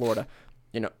beaches of Florida.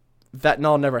 That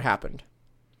all never happened.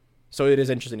 So it is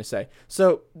interesting to say.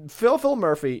 So Phil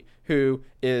Murphy, who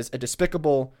is a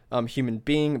despicable human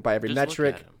being by every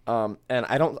metric, and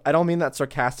I don't mean that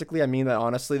sarcastically. I mean that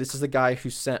honestly. This is the guy who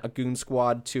sent a goon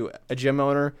squad to a gym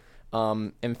owner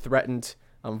and threatened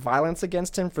violence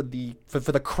against him for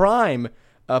the crime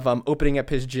of opening up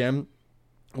his gym.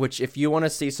 Which, if you want to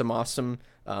see some awesome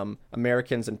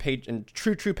Americans and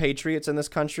true patriots in this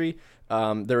country,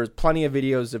 there's plenty of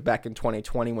videos of back in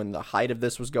 2020 when the height of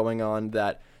this was going on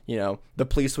that, the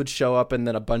police would show up and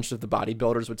then a bunch of the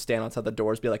bodybuilders would stand outside the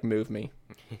doors, be like, move me.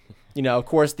 Of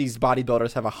course, these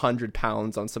bodybuilders have 100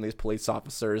 pounds on some of these police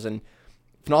officers, and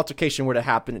if an altercation were to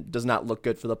happen, it does not look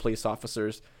good for the police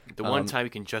officers. The one time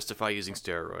you can justify using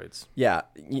steroids. Yeah,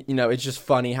 it's just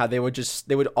funny how they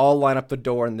would all line up the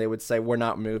door and they would say, "We're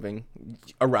not moving,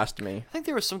 arrest me." I think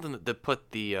there was something that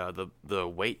put the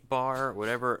weight bar or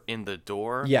whatever in the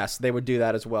door. Yes, they would do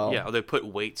that as well. Yeah, or they put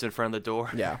weights in front of the door.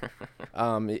 Yeah,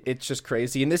 it's just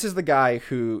crazy. And this is the guy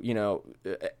who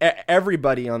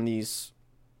everybody on these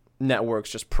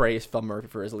networks just praise Phil Murphy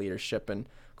for his leadership, and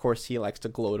of course he likes to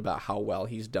gloat about how well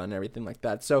he's done and everything like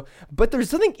that. So, but there's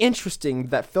something interesting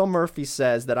that Phil Murphy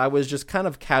says that I was just kind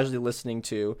of casually listening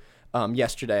to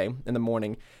yesterday in the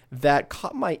morning that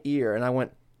caught my ear, and I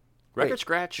went, record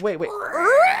scratch. Wait.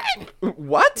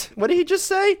 What? What did he just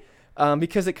say?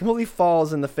 Because it completely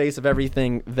falls in the face of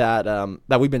everything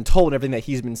that we've been told and everything that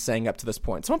he's been saying up to this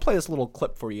point. So I'm gonna play this little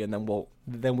clip for you, and then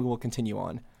we will continue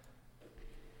on.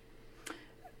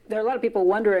 There are a lot of people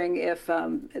wondering if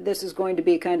this is going to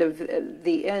be kind of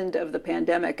the end of the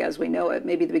pandemic as we know it,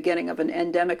 maybe the beginning of an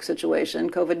endemic situation,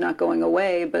 COVID not going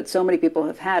away, but so many people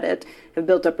have had it, have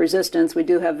built up resistance. We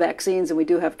do have vaccines and we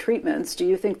do have treatments. Do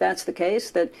you think that's the case,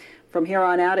 that from here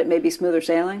on out it may be smoother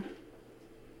sailing?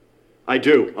 I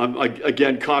do. I'm,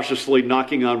 again, cautiously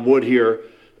knocking on wood here,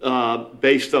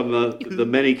 based on the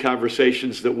many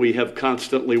conversations that we have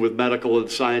constantly with medical and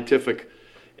scientific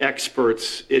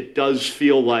experts. It does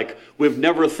feel like we've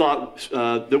never thought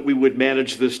that we would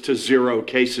manage this to 0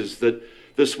 cases, that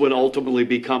this would ultimately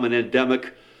become an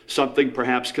endemic, something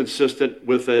perhaps consistent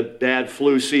with a bad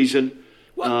flu season,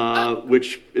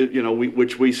 which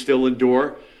we still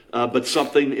endure, but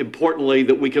something importantly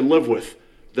that we can live with,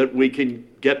 that we can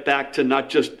get back to not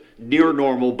just near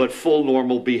normal, but full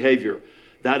normal behavior.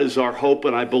 That is our hope,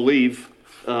 and I believe,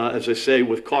 as I say,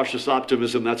 with cautious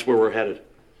optimism, that's where we're headed.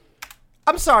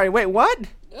 I'm sorry. Wait, what?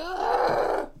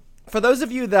 For those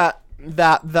of you that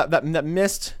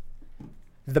missed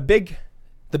the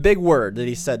big word that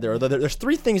he said there, there's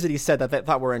 3 things that he said that they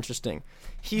thought were interesting.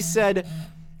 He said,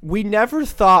 "We never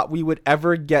thought we would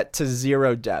ever get to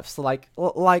 0 deaths, like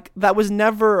that was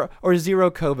never, or 0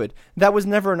 COVID. That was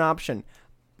never an option."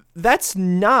 That's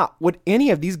not what any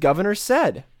of these governors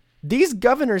said. These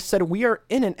governors said we are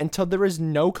in it until there is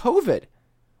no COVID.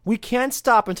 We can't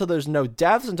stop until there's no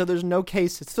deaths, until there's no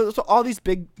cases. So that's what all these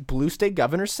big blue state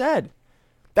governors said.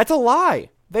 That's a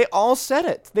lie. They all said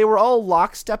it. They were all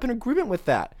lockstep in agreement with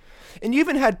that. And you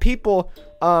even had people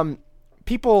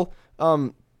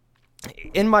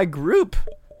in my group,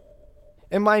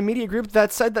 in my immediate group,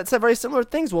 that said very similar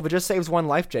things. Well, if it just saves 1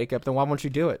 life, Jacob, then why won't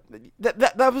you do it?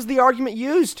 That was the argument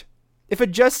used. If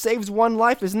it just saves 1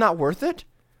 life, isn't that worth it?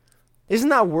 Isn't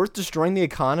that worth destroying the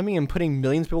economy and putting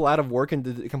millions of people out of work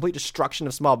into the complete destruction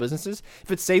of small businesses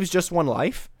if it saves just 1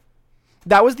 life?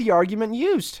 That was the argument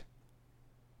used.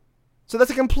 So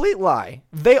that's a complete lie.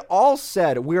 They all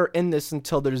said we're in this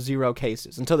until there's 0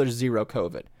 cases, until there's 0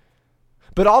 COVID.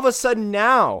 But all of a sudden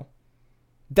now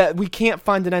that we can't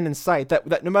find an end in sight,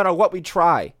 that no matter what we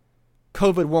try,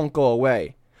 COVID won't go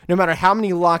away. No matter how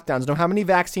many lockdowns, no matter how many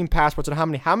vaccine passports, or how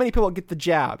many people get the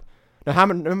jab, no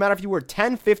matter if you wear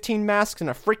 10, 15 masks and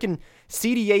a freaking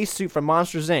CDA suit from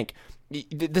Monsters, Inc.,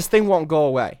 this thing won't go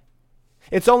away.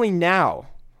 It's only now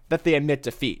that they admit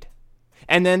defeat.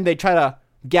 And then they try to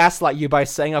gaslight you by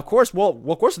saying, of course,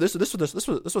 this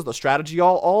was the strategy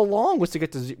all along, was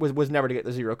never to get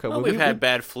to 0 COVID. Well, we've had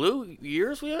bad flu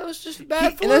years. It was just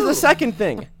bad flu. And there's the second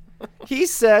thing. He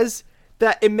says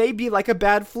that it may be like a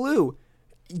bad flu.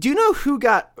 Do you know who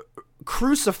got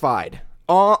crucified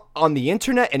on the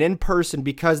internet and in person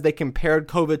because they compared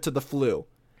COVID to the flu?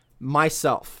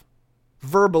 Myself.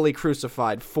 Verbally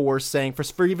crucified for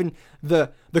even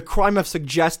the crime of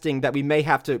suggesting that we may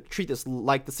have to treat this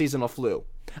like the seasonal flu.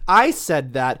 I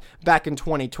said that back in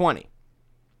 2020.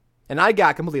 And I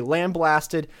got completely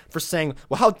lambasted for saying,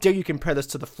 well, how dare you compare this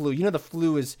to the flu? You know, the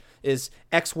flu is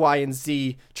X, Y, and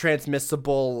Z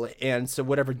transmissible, and so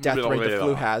whatever death rate the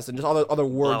flu has, and just all the other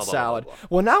word salad.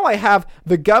 Well, now I have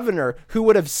the governor who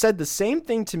would have said the same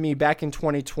thing to me back in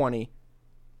 2020,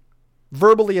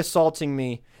 verbally assaulting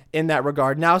me in that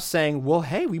regard, now saying, well,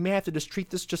 hey, we may have to just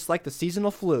treat this just like the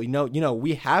seasonal flu. You know,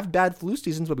 we have bad flu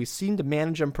seasons, but we seem to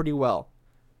manage them pretty well.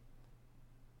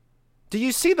 Do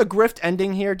you see the grift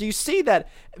ending here? Do you see that?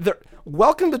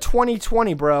 Welcome to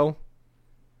 2020, bro.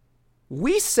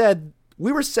 We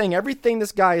were saying everything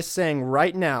this guy is saying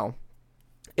right now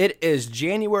It is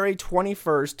January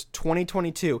 21st,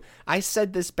 2022. I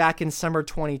said this back in summer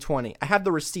 2020. I have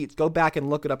the receipts. Go back and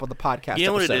look it up on the podcast. You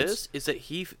know episodes. what it is? Is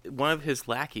that one of his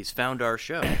lackeys found our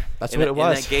show. That's what it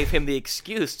was. And that gave him the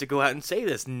excuse to go out and say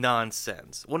this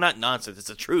nonsense. Well, not nonsense. It's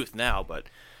the truth now, but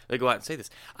they go out and say this.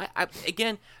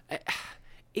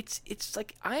 It's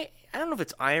like I don't know if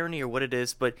it's irony or what it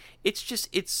is, but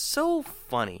it's so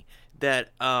funny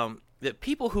that that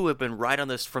people who have been right on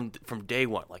this from day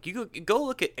one, like you go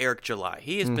look at Eric July.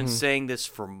 He has been saying this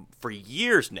for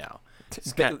years now.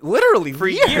 Literally for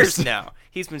years now.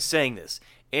 He's been saying this,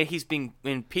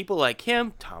 and people like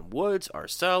him, Tom Woods,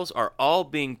 ourselves, are all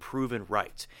being proven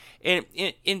right. And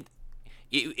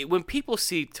when people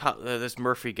see this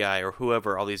Murphy guy or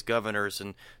whoever, all these governors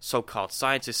and so-called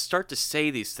scientists start to say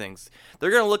these things,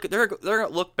 they're gonna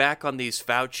look back on these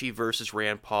Fauci versus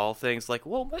Rand Paul things like,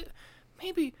 well,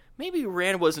 maybe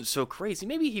Rand wasn't so crazy.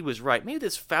 Maybe he was right. Maybe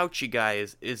this Fauci guy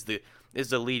is the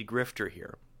lead grifter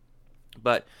here.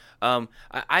 But I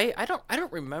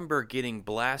don't remember getting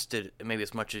blasted maybe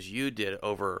as much as you did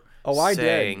over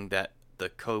saying that the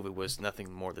COVID was nothing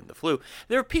more than the flu.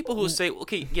 There are people who say,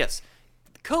 okay, yes,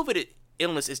 COVID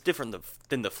illness is different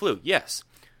than the flu, yes,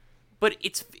 but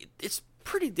it's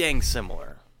pretty dang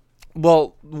similar.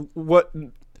 Well, what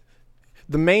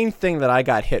the main thing that I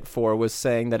got hit for was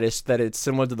saying that it's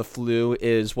similar to the flu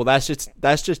is, well, that's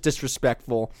just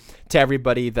disrespectful to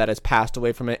everybody that has passed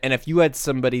away from it. And if you had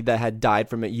somebody that had died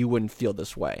from it, you wouldn't feel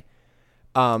this way.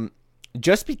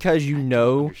 Just because you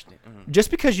know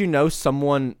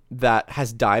someone that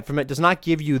has died from it does not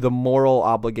give you the moral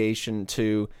obligation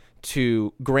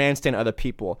to grandstand other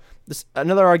people.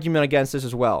 Another argument against this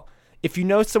as well. If you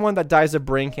know someone that dies of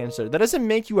brain cancer, that doesn't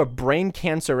make you a brain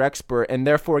cancer expert and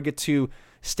therefore get to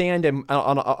stand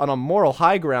on a moral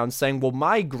high ground saying, well,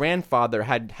 my grandfather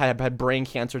had brain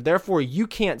cancer, therefore you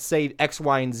can't say X,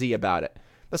 Y, and Z about it.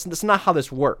 That's not how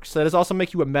this works. So that does also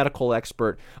make you a medical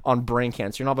expert on brain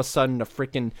cancer. And all of a sudden a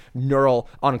freaking neural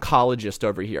oncologist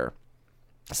over here.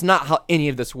 That's not how any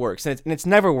of this works. And it's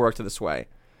never worked this way.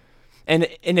 And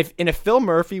if Phil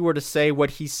Murphy were to say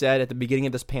what he said at the beginning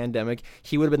of this pandemic,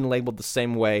 he would have been labeled the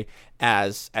same way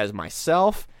as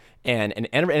myself and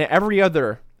every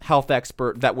other health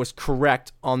expert that was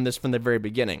correct on this from the very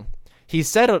beginning. He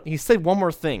said one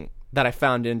more thing that I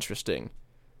found interesting,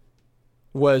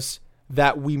 was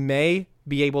that we may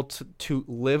be able to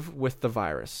live with the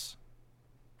virus,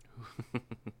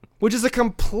 which is a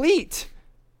complete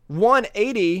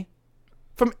 180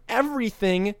 from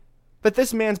everything that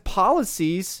this man's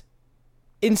policies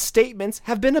in statements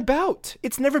have been about.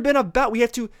 It's never been about.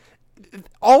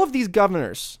 All of these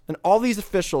governors and all these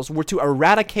officials were to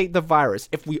eradicate the virus.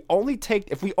 If we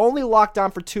only lock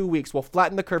down for 2 weeks, we'll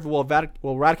flatten the curve, we'll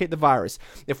eradicate the virus.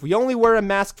 If we only wear a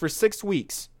mask for 6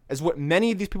 weeks, as what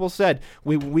many of these people said,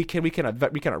 we can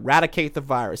eradicate the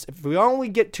virus. If we only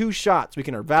get 2 shots, we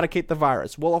can eradicate the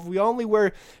virus. Well, if we only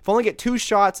get 2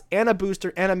 shots and a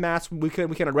booster and a mask, we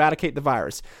can eradicate the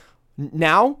virus.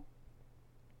 Now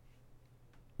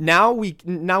we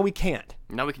can't.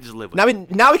 Now we can just live with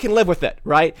it. Now we can live with it,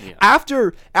 right? Yeah.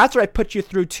 After I put you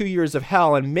through 2 years of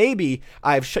hell, and maybe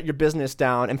I've shut your business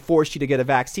down and forced you to get a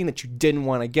vaccine that you didn't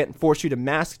want to get, and forced you to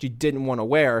masks that you didn't want to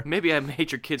wear. Maybe I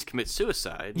made your kids commit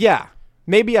suicide. Yeah.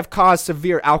 Maybe I've caused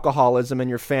severe alcoholism in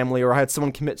your family, or I had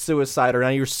someone commit suicide, or now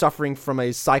you're suffering from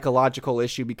a psychological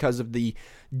issue because of the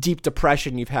deep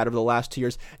depression you've had over the last 2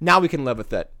 years. Now we can live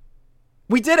with it.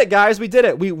 We did it, guys. We did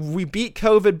it. We beat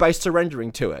COVID by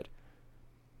surrendering to it.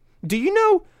 Do you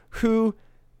know who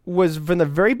was from the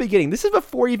very beginning? This is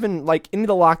before even any of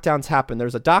the lockdowns happened.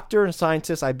 There's a doctor and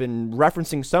scientist I've been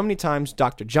referencing so many times,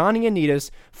 Dr. Johnny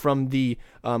Anitas from the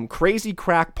crazy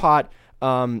crackpot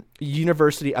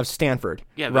University of Stanford.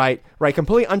 Yeah, right.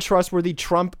 Completely untrustworthy.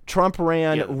 Trump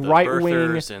ran right wing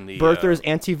birthers,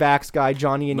 anti-vax guy.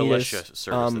 Johnny Anitas, militia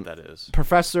service that is.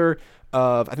 Professor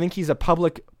of, I think he's a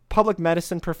public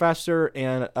medicine professor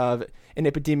and an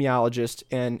epidemiologist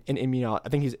and an immunologist. I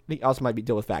think he also might be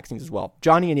deal with vaccines as well.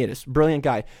 Johnny Anitas, brilliant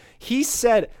guy. He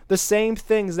said the same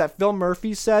things that Phil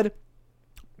Murphy said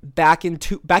back in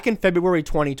February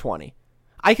 2020.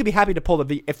 I could be happy to pull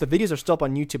if the videos are still up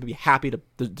on YouTube, I'd be happy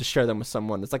to share them with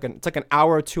someone. It's like an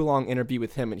hour or 2 long interview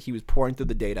with him, and he was pouring through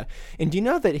the data. And do you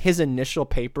know that his initial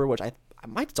paper, which I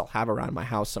might still have around my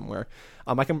house somewhere,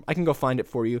 I can go find it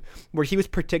for you, where he was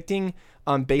predicting,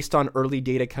 based on early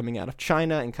data coming out of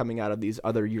China and coming out of these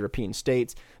other European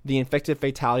states, the infected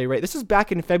fatality rate. This is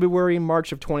back in February and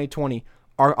March of 2020,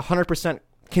 are 100%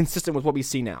 consistent with what we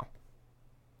see now.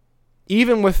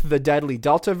 Even with the deadly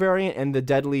Delta variant and the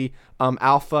deadly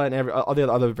Alpha and all the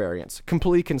other variants.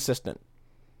 Completely consistent.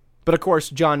 But of course,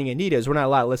 Johnny Anita's, we're not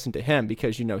allowed to listen to him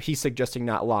because, he's suggesting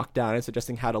not lockdown and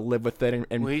suggesting how to live with it.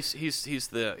 And well,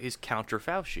 he's counter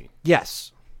Fauci.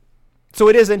 Yes. So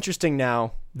it is interesting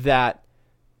now that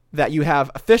you have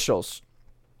officials,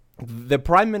 the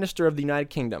Prime Minister of the United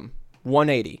Kingdom,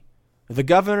 180, the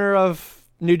Governor of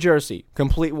New Jersey,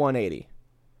 complete 180.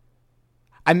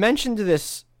 I mentioned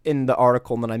this in the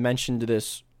article, and then I mentioned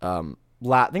this, I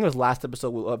think it was last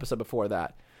episode before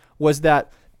that, was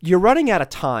that you're running out of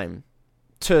time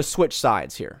to switch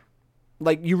sides here.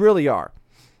 Like, you really are.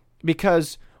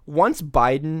 Because once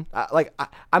Biden,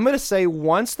 I'm going to say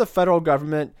once the federal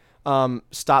government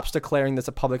stops declaring this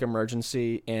a public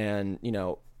emergency and,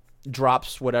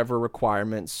 drops whatever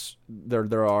requirements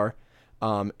there are,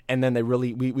 and then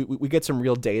we get some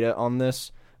real data on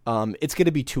this, it's going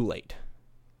to be too late.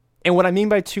 And what I mean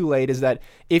by too late is that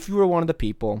if you were one of the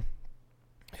people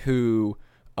who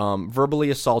verbally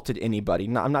assaulted anybody,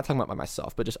 I'm not talking about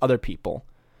myself, but just other people,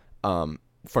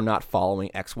 for not following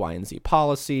X, Y, and Z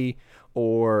policy,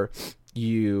 or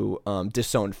you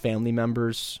disowned family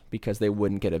members because they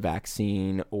wouldn't get a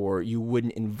vaccine, or you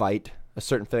wouldn't invite a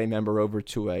certain family member over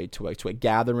to a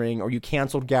gathering, or you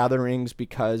canceled gatherings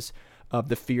because of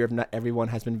the fear of not everyone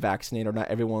has been vaccinated or not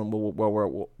everyone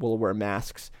will wear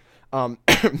masks.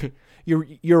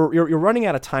 You're running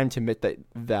out of time to admit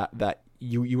that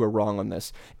you were wrong on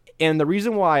this. And the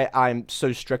reason why I'm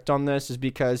so strict on this is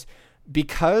because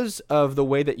of the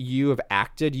way that you have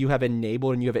acted, you have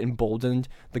enabled and you have emboldened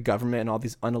the government and all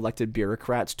these unelected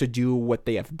bureaucrats to do what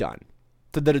they have done.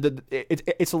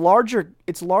 It's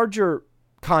larger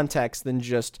context than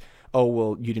just, oh,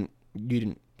 well, you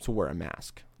didn't wear a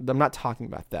mask. I'm not talking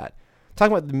about that. I'm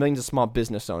talking about the millions of small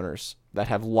business owners that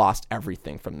have lost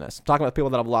everything from this. I'm talking about people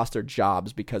that have lost their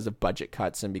jobs because of budget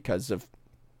cuts and because of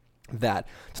that.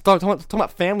 Talking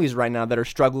about families right now that are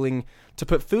struggling to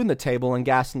put food on the table and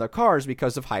gas in their cars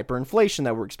because of hyperinflation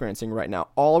that we're experiencing right now.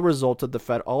 All a result of the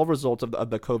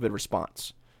COVID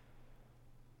response.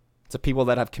 It's the people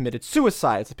that have committed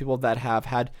suicide. It's the people that have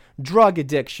had drug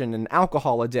addiction and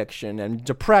alcohol addiction and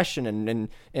depression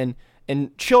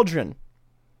and children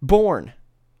born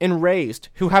and raised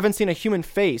who haven't seen a human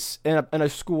face in a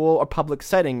school or public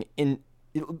setting in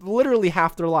literally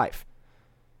half their life.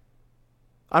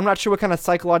 I'm not sure what kind of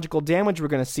psychological damage we're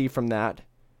going to see from that.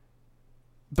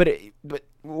 But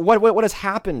what has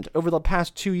happened over the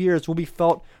past 2 years will be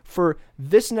felt for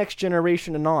this next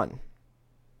generation and on.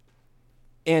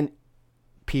 And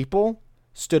people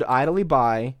stood idly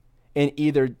by and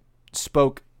either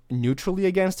spoke neutrally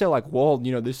against it, like, well,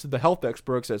 this is the health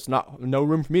experts, it's no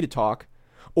room for me to talk.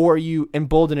 Or you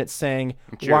embolden it saying,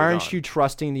 why aren't you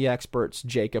trusting the experts,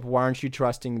 Jacob? Why aren't you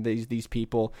trusting these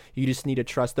people? You just need to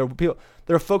trust. There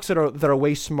are folks that are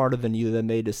way smarter than you that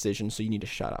made decisions, so you need to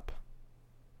shut up.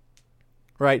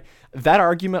 Right? That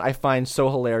argument I find so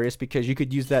hilarious because you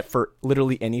could use that for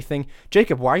literally anything.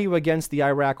 Jacob, why are you against the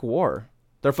Iraq war?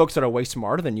 There are folks that are way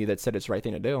smarter than you that said it's the right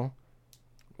thing to do.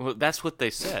 Well, that's what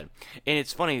they said. And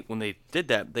it's funny, when they did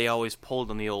that, they always pulled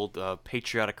on the old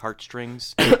patriotic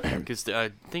heartstrings. Because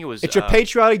I think it was... It's your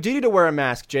patriotic duty to wear a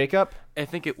mask, Jacob. I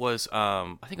think it was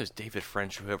David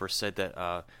French, whoever said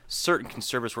that certain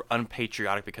conservatives were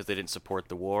unpatriotic because they didn't support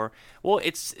the war. Well,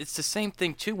 it's the same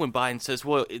thing, too, when Biden says,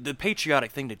 well, the patriotic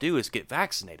thing to do is get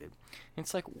vaccinated. And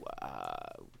it's like...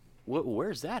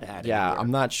 where's that at? Yeah, anywhere?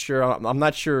 I'm not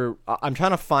sure. I'm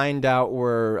trying to find out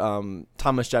where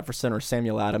Thomas Jefferson or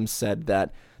Samuel Adams said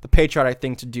that the patriotic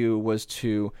thing to do was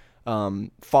to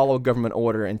follow government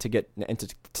order and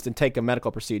to take a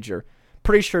medical procedure.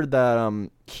 Pretty sure that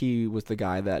he was the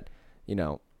guy that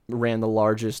ran the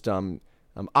largest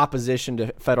opposition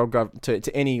to federal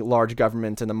to any large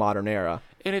government in the modern era.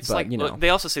 And it's they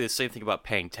also say the same thing about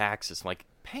paying taxes. Like,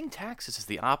 paying taxes is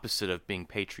the opposite of being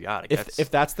patriotic.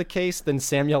 If that's the case, then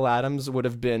Samuel Adams would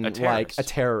have been a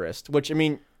terrorist, which, I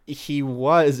mean, he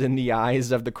was in the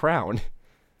eyes of the crown.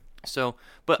 So,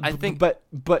 but I think...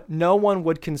 But no one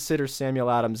would consider Samuel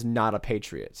Adams not a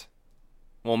patriot.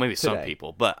 Well, maybe today. Some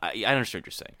people, but I understand what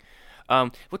you're saying.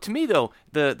 Well, to me, though,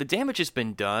 the damage has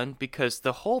been done because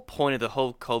the whole point of the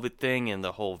whole COVID thing and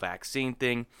the whole vaccine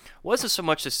thing wasn't so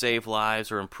much to save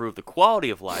lives or improve the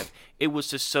quality of life. It was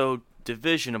to sow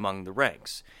division among the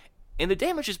ranks. And the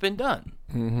damage has been done.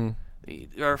 Mm-hmm.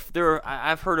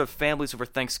 I've heard of families over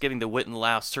Thanksgiving that wouldn't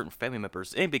allow certain family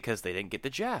members in because they didn't get the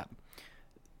jab.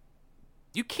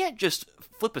 You can't just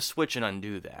flip a switch and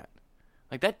undo that.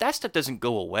 Like, that stuff doesn't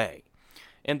go away.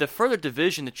 And the further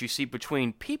division that you see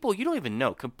between people you don't even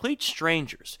know, complete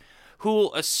strangers, who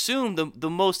will assume the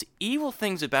most evil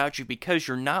things about you because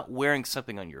you're not wearing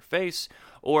something on your face,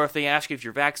 or if they ask you if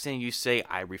you're vaccinated, you say,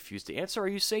 I refuse to answer, or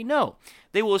you say no.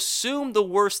 They will assume the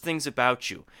worst things about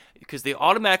you because they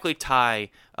automatically tie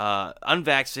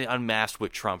unvaccinated, unmasked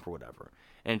with Trump or whatever.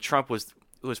 And Trump was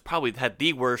probably had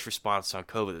the worst response on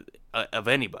COVID of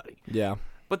anybody. Yeah.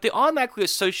 But they automatically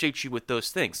associate you with those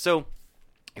things. So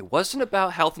it wasn't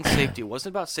about health and safety. It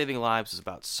wasn't about saving lives. It was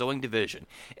about sowing division.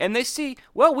 And they see,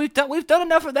 well, we've done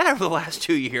enough of that over the last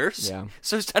 2 years. Yeah.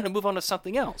 So it's time to move on to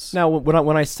something else. Now,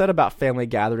 when I said about family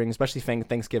gatherings, especially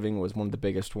Thanksgiving was one of the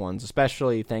biggest ones,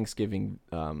 especially Thanksgiving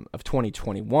of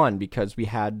 2021 because we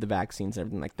had the vaccines and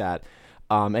everything like that,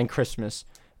 and Christmas.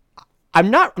 I'm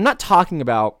not talking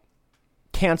about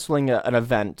canceling an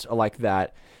event like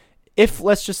that. If,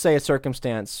 let's just say, a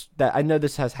circumstance that I know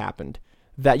this has happened,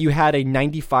 that you had a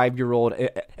 95-year-old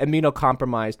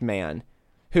immunocompromised man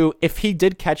who, if he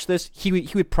did catch this, he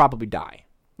would probably die.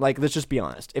 Like, let's just be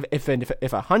honest. If a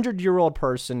 100-year-old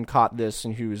person caught this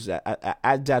and who's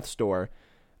at death's door,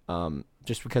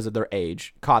 just because of their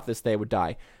age, caught this, they would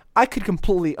die. I could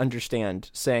completely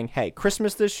understand saying, hey,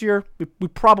 Christmas this year, we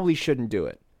probably shouldn't do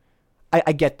it.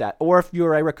 I get that. Or if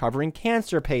you're a recovering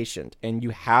cancer patient and you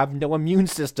have no immune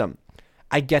system,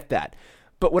 I get that.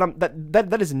 But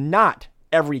that is not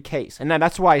every case. And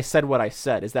that's why I said what I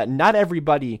said, is that not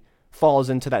everybody falls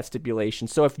into that stipulation.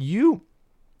 So if you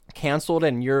canceled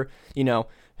and you're,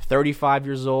 35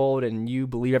 years old and you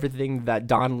believe everything that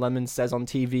Don Lemon says on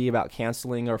TV about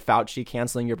canceling or Fauci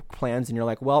canceling your plans, and you're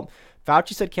like, well,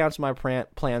 Fauci said cancel my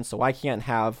plans, so I can't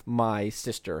have my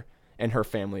sister and her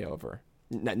family over.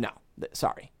 No,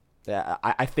 sorry.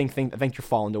 I think you're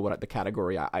falling into the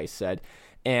category I said.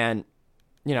 And,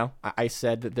 I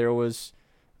said that there was,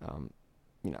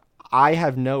 I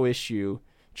have no issue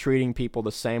treating people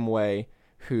the same way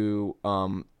who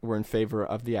were in favor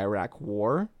of the Iraq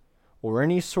war or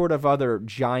any sort of other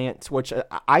giant, which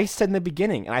I said in the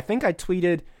beginning. And I think I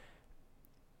tweeted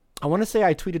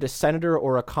a senator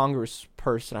or a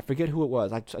congressperson. I forget who it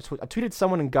was. I tweeted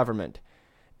someone in government.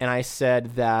 And I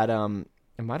said that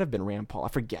it might have been Rand Paul. I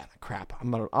forget. Crap.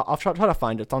 I'll try to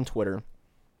find it. It's on Twitter.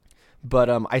 But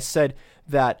I said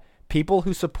that people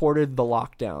who supported the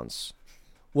lockdowns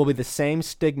will be the same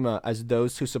stigma as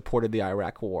those who supported the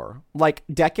Iraq war. Like,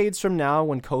 decades from now,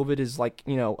 when COVID is like,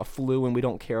 a flu and we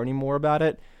don't care anymore about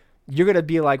it, you're going to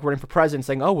be like running for president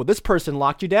saying, oh, well, this person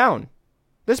locked you down.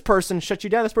 This person shut you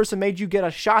down. This person made you get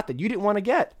a shot that you didn't want to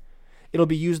get. It'll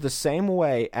be used the same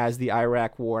way as the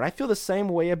Iraq war. And I feel the same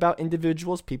way about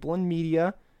individuals, people in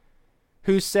media,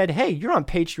 who said, hey, you're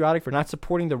unpatriotic for not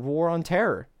supporting the war on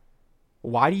terror.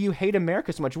 Why do you hate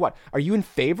America so much? What? Are you in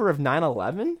favor of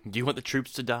 9/11? Do you want the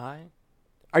troops to die?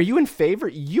 Are you in favor?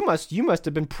 You must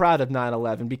have been proud of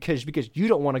 9/11 because you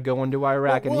don't want to go into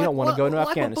Iraq and you don't want to go into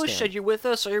Afghanistan. Like Bush said, you're with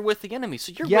us or you're with the enemy.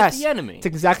 So you're with the enemy. It's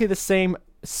exactly the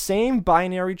same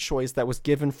binary choice that was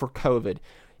given for COVID.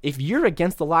 If you're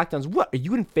against the lockdowns, what? Are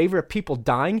you in favor of people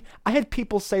dying? I had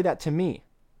people say that to me.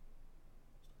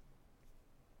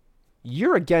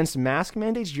 You're against mask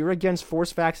mandates? You're against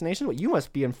forced vaccination? Well, you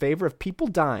must be in favor of people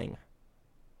dying.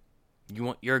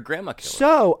 You're a grandma killer.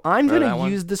 So I'm going to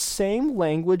use the same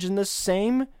language and the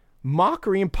same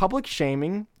mockery and public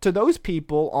shaming to those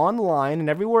people online and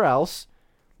everywhere else.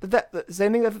 The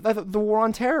same thing that the war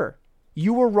on terror.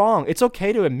 You were wrong. It's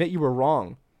okay to admit you were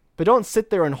wrong, but don't sit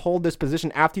there and hold this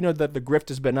position after you know that the grift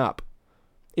has been up.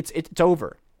 It's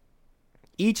over.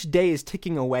 Each day is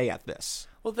ticking away at this.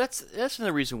 Well, that's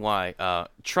another reason why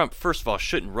Trump, first of all,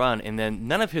 shouldn't run, and then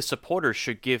none of his supporters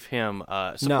should give him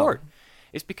support. No.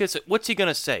 It's because what's he going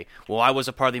to say? Well, I was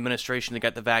a part of the administration that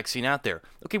got the vaccine out there.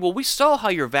 Okay, well, we saw how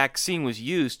your vaccine was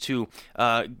used to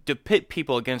pit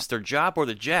people against their job or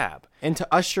the jab. And to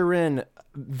usher in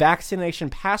vaccination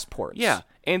passports. Yeah,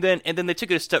 and then they took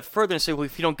it a step further and said, well,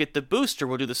 if you don't get the booster,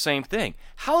 we'll do the same thing.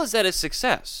 How is that a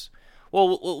success?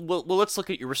 Well, let's look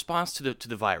at your response to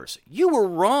the virus. You were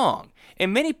wrong,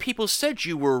 and many people said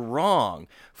you were wrong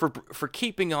for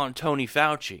keeping on Tony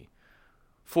Fauci,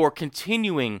 for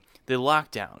continuing the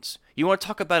lockdowns. You want to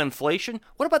talk about inflation?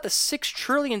 What about the $6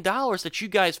 trillion that you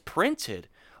guys printed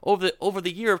over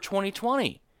the year of 2020?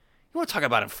 You want to talk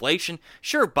about inflation?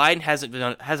 Sure, Biden hasn't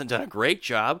done a great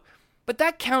job, but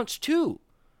that counts too.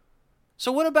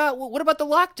 So what about the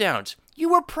lockdowns? You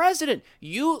were president.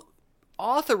 You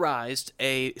authorized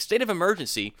a state of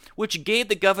emergency, which gave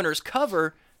the governors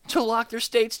cover to lock their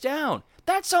states down.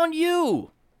 That's on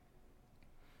you.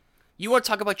 You want to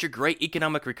talk about your great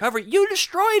economic recovery? You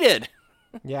destroyed it.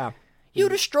 Yeah. You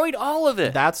destroyed all of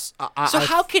it. That's so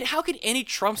how can any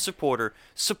Trump supporter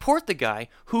support the guy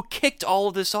who kicked all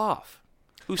of this off?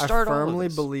 who started all of firmly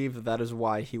this. believe that is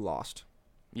why he lost.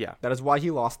 Yeah. That is why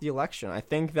he lost the election. I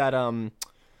think that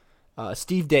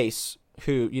Steve Deace,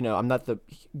 who I'm not the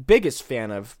biggest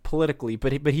fan of politically,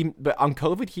 but on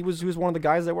COVID he was one of the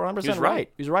guys that were 100%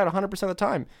 right. He was right 100% of the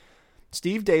time.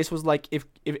 Steve Deace was like, if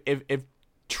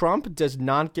Trump does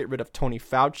not get rid of Tony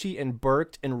Fauci and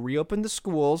Burke and reopen the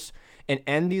schools and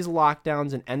end these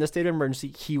lockdowns and end the state of emergency,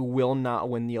 he will not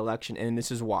win the election, and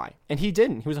this is why. And he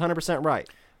didn't. He was 100% right.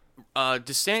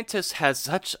 DeSantis has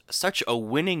such a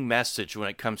winning message when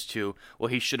it comes to, well,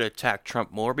 he should attack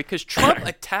Trump more, because Trump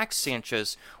attacked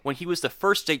Sanchez when he was the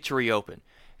first state to reopen.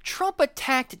 Trump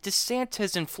attacked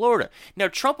DeSantis in Florida. Now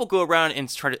Trump will go around and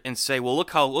try to say, "Well,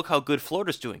 look how good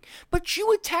Florida's doing." But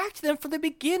you attacked them from the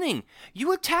beginning.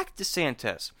 You attacked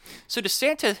DeSantis. So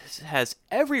DeSantis has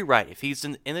every right, if he's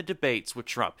in the debates with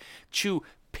Trump, to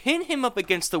pin him up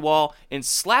against the wall and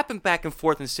slap him back and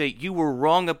forth and say, "You were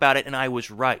wrong about it and I was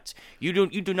right. You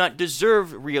do not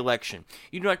deserve re-election.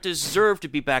 You do not deserve to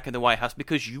be back in the White House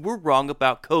because you were wrong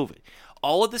about COVID."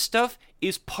 All of this stuff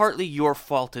is partly your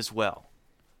fault as well.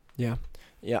 Yeah.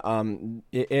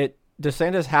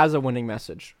 DeSantis has a winning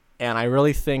message, and I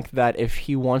really think that if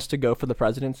he wants to go for the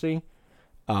presidency,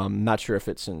 not sure if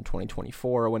it's in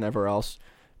 2024 or whenever else,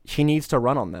 he needs to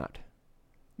run on that.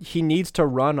 He needs to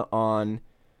run on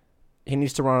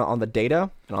the data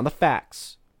and on the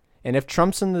facts. And if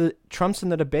Trump's in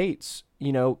the debates,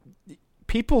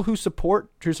 people who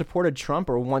supported Trump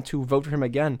or want to vote for him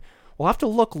again will have to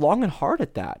look long and hard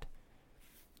at that.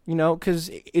 Because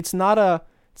it's not a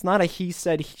he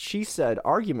said, she said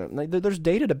argument. Like, there's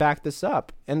data to back this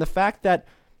up. And the fact that,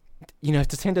 if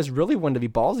DeSantis really wanted to be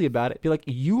ballsy about it, be like,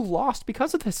 you lost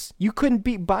because of this. You couldn't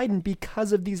beat Biden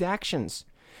because of these actions.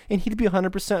 And he'd be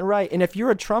 100% right. And if you're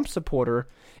a Trump supporter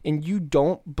and you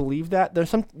don't believe that,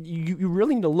 there's you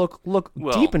really need to look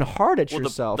deep and hard at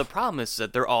yourself. The problem is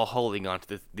that they're all holding on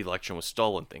to the election was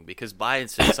stolen thing, because Biden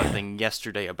said something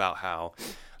yesterday about how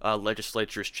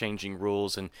legislature is changing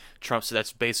rules, and Trump said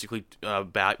that's basically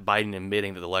Biden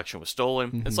admitting that the election was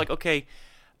stolen. Mm-hmm. It's like, okay,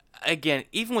 again,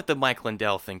 even with the Mike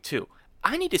Lindell thing too,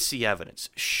 I need to see evidence.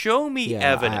 Show me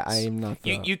evidence. I am not.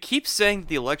 You keep saying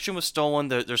the election was stolen.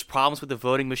 There's problems with the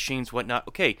voting machines, whatnot.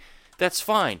 Okay, that's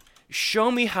fine.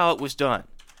 Show me how it was done,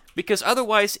 because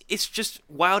otherwise it's just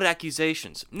wild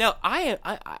accusations. Now,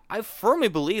 I firmly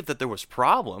believe that there was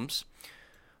problems,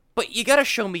 but you got to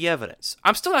show me evidence.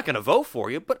 I'm still not going to vote for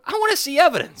you, but I want to see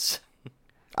evidence.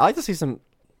 I like to see some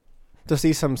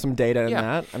data in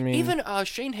that. I mean, even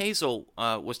Shane Hazel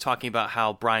was talking about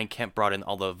how Brian Kemp brought in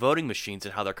all the voting machines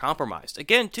and how they're compromised.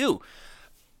 Again, too,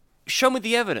 show me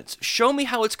the evidence. Show me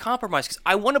how it's compromised, because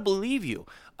I want to believe you.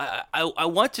 I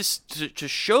want to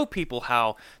show people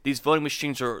how these voting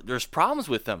machines there's problems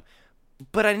with them,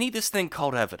 but I need this thing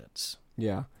called evidence.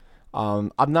 Yeah,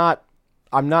 I'm not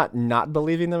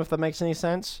believing them, if that makes any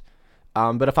sense.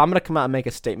 But if I'm going to come out and make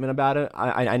a statement about it,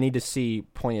 I need to see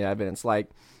pointed evidence.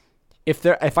 Like,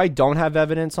 if I don't have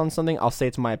evidence on something, I'll say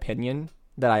it's my opinion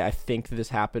that I think this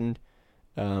happened,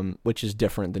 which is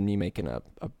different than me making a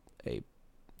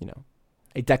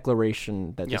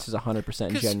declaration that this is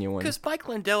 100% genuine. Because Mike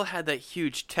Lindell had that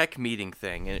huge tech meeting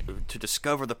thing to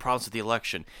discover the problems of the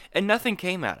election, and nothing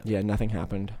came out of it. Yeah, nothing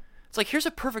happened. It's like, here's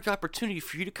a perfect opportunity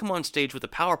for you to come on stage with a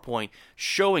PowerPoint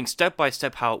showing step by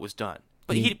step how it was done.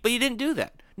 But he didn't do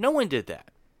that. No one did that.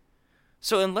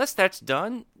 So unless that's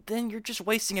done, then you're just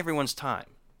wasting everyone's time.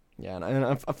 Yeah,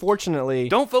 and unfortunately,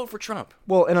 don't vote for Trump.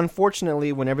 Well, and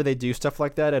unfortunately, whenever they do stuff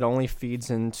like that, it only feeds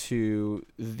into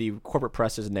the corporate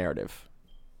press's narrative.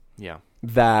 Yeah.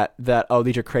 That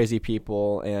these are crazy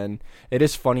people, and it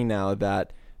is funny now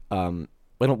that we're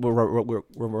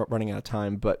running out of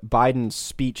time, but Biden's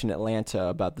speech in Atlanta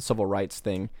about the civil rights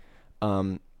thing,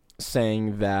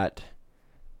 saying that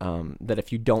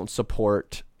if you don't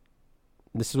support,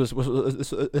 this is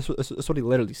what he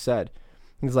literally said.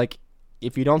 He's like,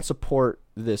 if you don't support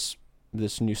this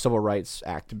new Civil Rights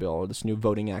Act bill, or this new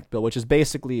Voting Act bill, which is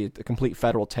basically a complete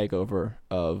federal takeover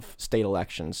of state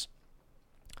elections,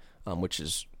 which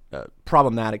is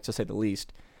problematic to say the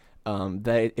least.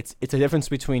 That it's a difference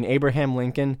between Abraham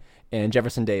Lincoln and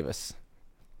Jefferson Davis.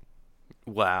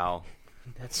 Wow,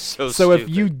 that's so stupid. If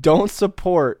you don't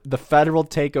support the federal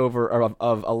takeover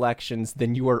of elections,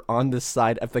 then you are on the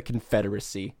side of the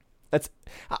Confederacy.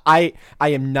 I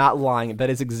am not lying. That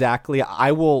is exactly.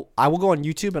 I will go on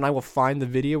YouTube and I will find the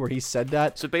video where he said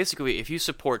that. So basically, if you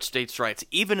support states' rights,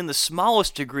 even in the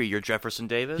smallest degree, you're Jefferson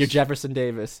Davis. You're Jefferson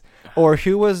Davis. Or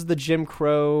who was the Jim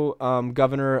Crow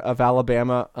governor of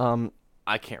Alabama?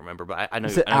 I can't remember, but I know.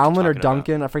 Is it Allen or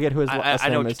Duncan? About. I forget who his last name is. I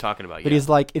know what you're talking about. But he's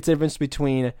like, it's a difference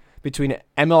between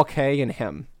MLK and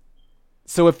him.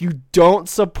 So if you don't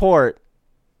support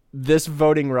this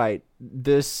voting right,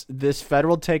 this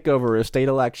federal takeover of state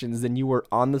elections, then you were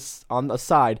on the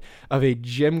side of a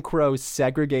Jim Crow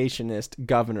segregationist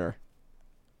governor.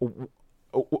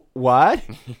 What?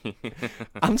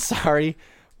 I'm sorry.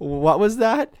 What was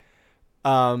that?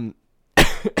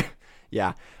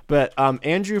 Yeah. But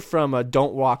Andrew from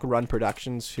Don't Walk Run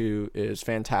Productions, who is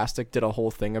fantastic, did a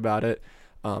whole thing about it.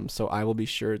 So I will be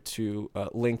sure to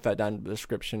link that down in the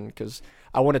description because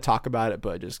I want to talk about it,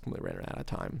 but I just completely ran out of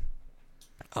time.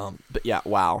 But yeah,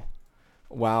 wow.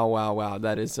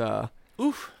 That is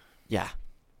Oof. Yeah.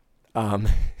 And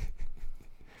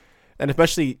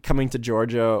especially coming to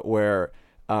Georgia, where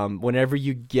whenever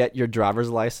you get your driver's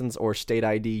license or state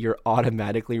ID, you're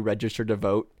automatically registered to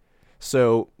vote.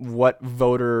 So what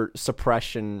voter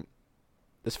suppression,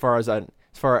 as far as an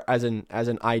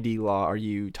ID law, are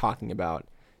you talking about?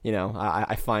 You know,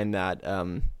 I find that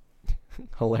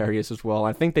hilarious as well.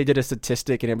 I think they did a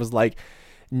statistic, and it was like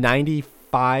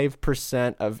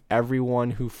 95% of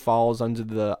everyone who falls under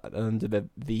the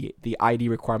ID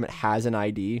requirement has an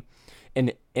ID.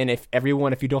 And if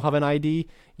you don't have an ID,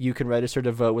 you can register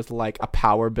to vote with like a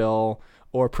power bill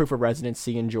or proof of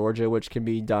residency in Georgia, which can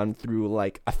be done through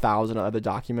like 1,000 other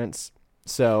documents.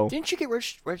 So didn't you get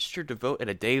registered to vote at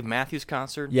a Dave Matthews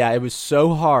concert? Yeah, it was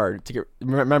so hard to get.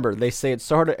 Remember, they say it's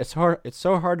so hard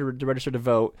to register to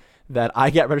vote that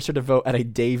I got registered to vote at a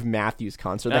Dave Matthews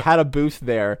concert. They had a booth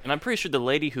there, and I'm pretty sure the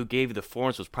lady who gave you the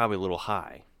forms was probably a little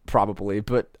high. Probably,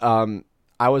 but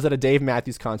I was at a Dave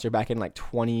Matthews concert back in like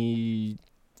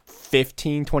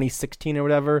 2015, 2016 or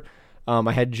whatever. I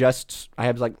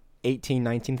was like 18,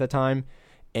 19 at the time,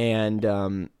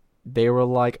 and they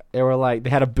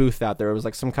had a booth out there. It was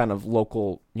like some kind of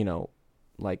local,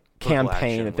 like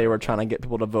campaign that they were trying to get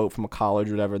people to vote from a college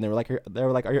or whatever. And they were like,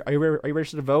 are you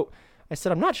registered to vote? I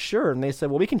said, I'm not sure. And they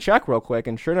said, well, we can check real quick.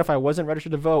 And sure enough, I wasn't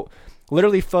registered to vote.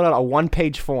 Literally filled out a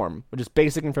 1-page form with just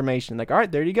basic information. Like, all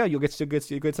right, there you go. You'll get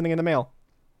something in the mail.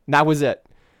 And that was it.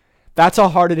 That's how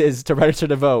hard it is to register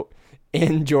to vote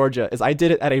in Georgia. Is I did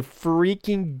it at a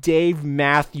freaking Dave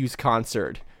Matthews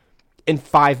concert in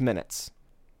 5 minutes.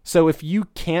 So if you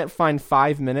can't find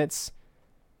 5 minutes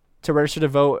to register to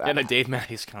vote at a Dave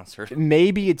Matthews concert,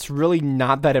 maybe it's really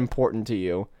not that important to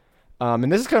you.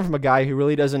 And this is coming from a guy who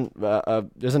really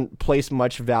doesn't place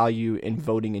much value in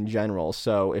voting in general.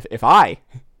 So if I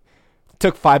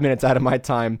took 5 minutes out of my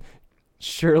time,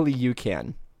 surely you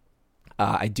can.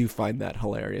 I do find that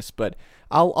hilarious, but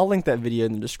I'll link that video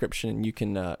in the description, and you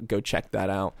can go check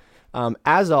that out.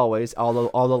 As always,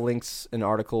 all the links and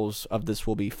articles of this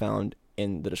will be found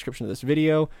in the description of this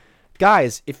video.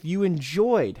 Guys, if you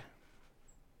enjoyed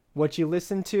what you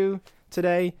listened to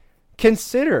today,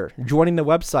 consider joining the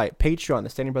website, Patreon, the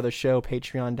Standing Brothers Show,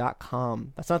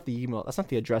 patreon.com. That's not the email. That's not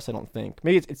the address, I don't think.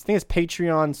 Maybe it's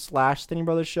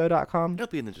patreon.com/standingbrothershow.com. It'll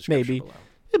be in the description below.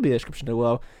 It'll be in the description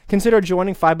below. Consider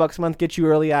joining. $5 a month gets you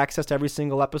early access to every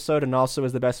single episode, and also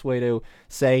is the best way to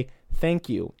say thank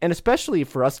you. And especially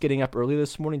for us getting up early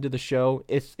this morning to the show,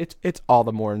 it's all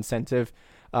the more incentive.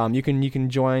 You can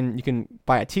join. You can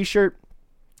buy a T-shirt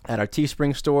at our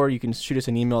Teespring store. You can shoot us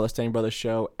an email at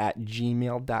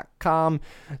standingbrothershow@gmail.com.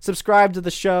 Subscribe to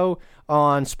the show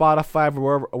on Spotify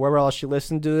or wherever else you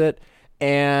listen to it.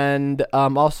 And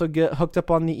also get hooked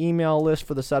up on the email list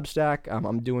for the Substack.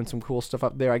 I'm doing some cool stuff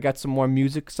up there. I got some more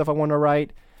music stuff I want to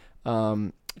write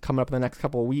coming up in the next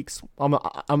couple of weeks. I'm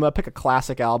gonna pick a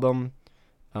classic album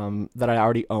that I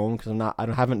already own because I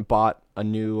haven't bought a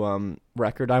new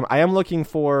record. I am looking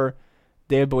for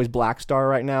David Bowie's Black Star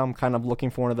right now. I'm kind of looking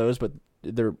for one of those, but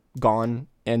they're gone,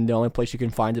 and the only place you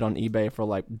can find it on eBay for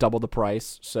like double the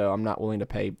price. So I'm not willing to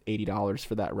pay $80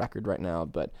 for that record right now,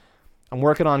 but I'm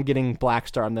working on getting Black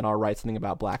Star, and then I'll write something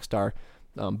about Black Star,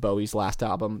 Bowie's last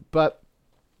album. But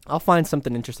I'll find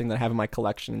something interesting that I have in my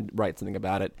collection and write something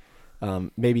about it.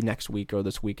 Maybe next week or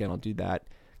this weekend I'll do that.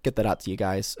 Get that out to you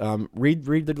guys. Read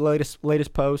the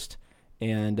latest post,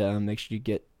 and make sure you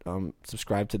get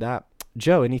subscribed to that.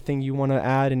 Joe, anything you want to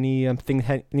add?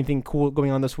 Anything cool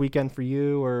going on this weekend for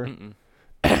you? Or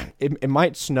it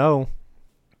might snow.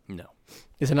 No.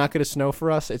 Is it not going to snow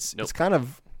for us? It's kind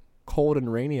of cold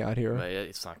and rainy out here.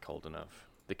 It's not cold enough.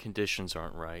 The conditions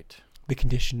aren't right. The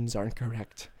conditions aren't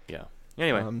correct. Yeah.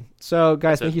 Anyway. So,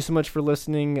 guys, thank you so much for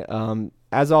listening.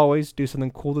 As always, do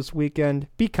something cool this weekend.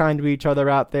 Be kind to each other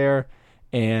out there.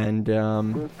 And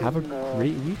have a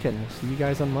great weekend. We'll see you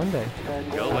guys on Monday. Go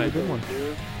have away. a good one.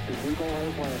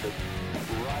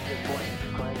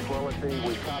 Tranquility,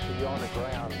 we copy you on the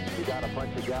ground. You got a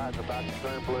bunch of guys about to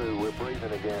turn blue. We're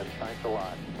breathing again. Thanks a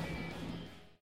lot.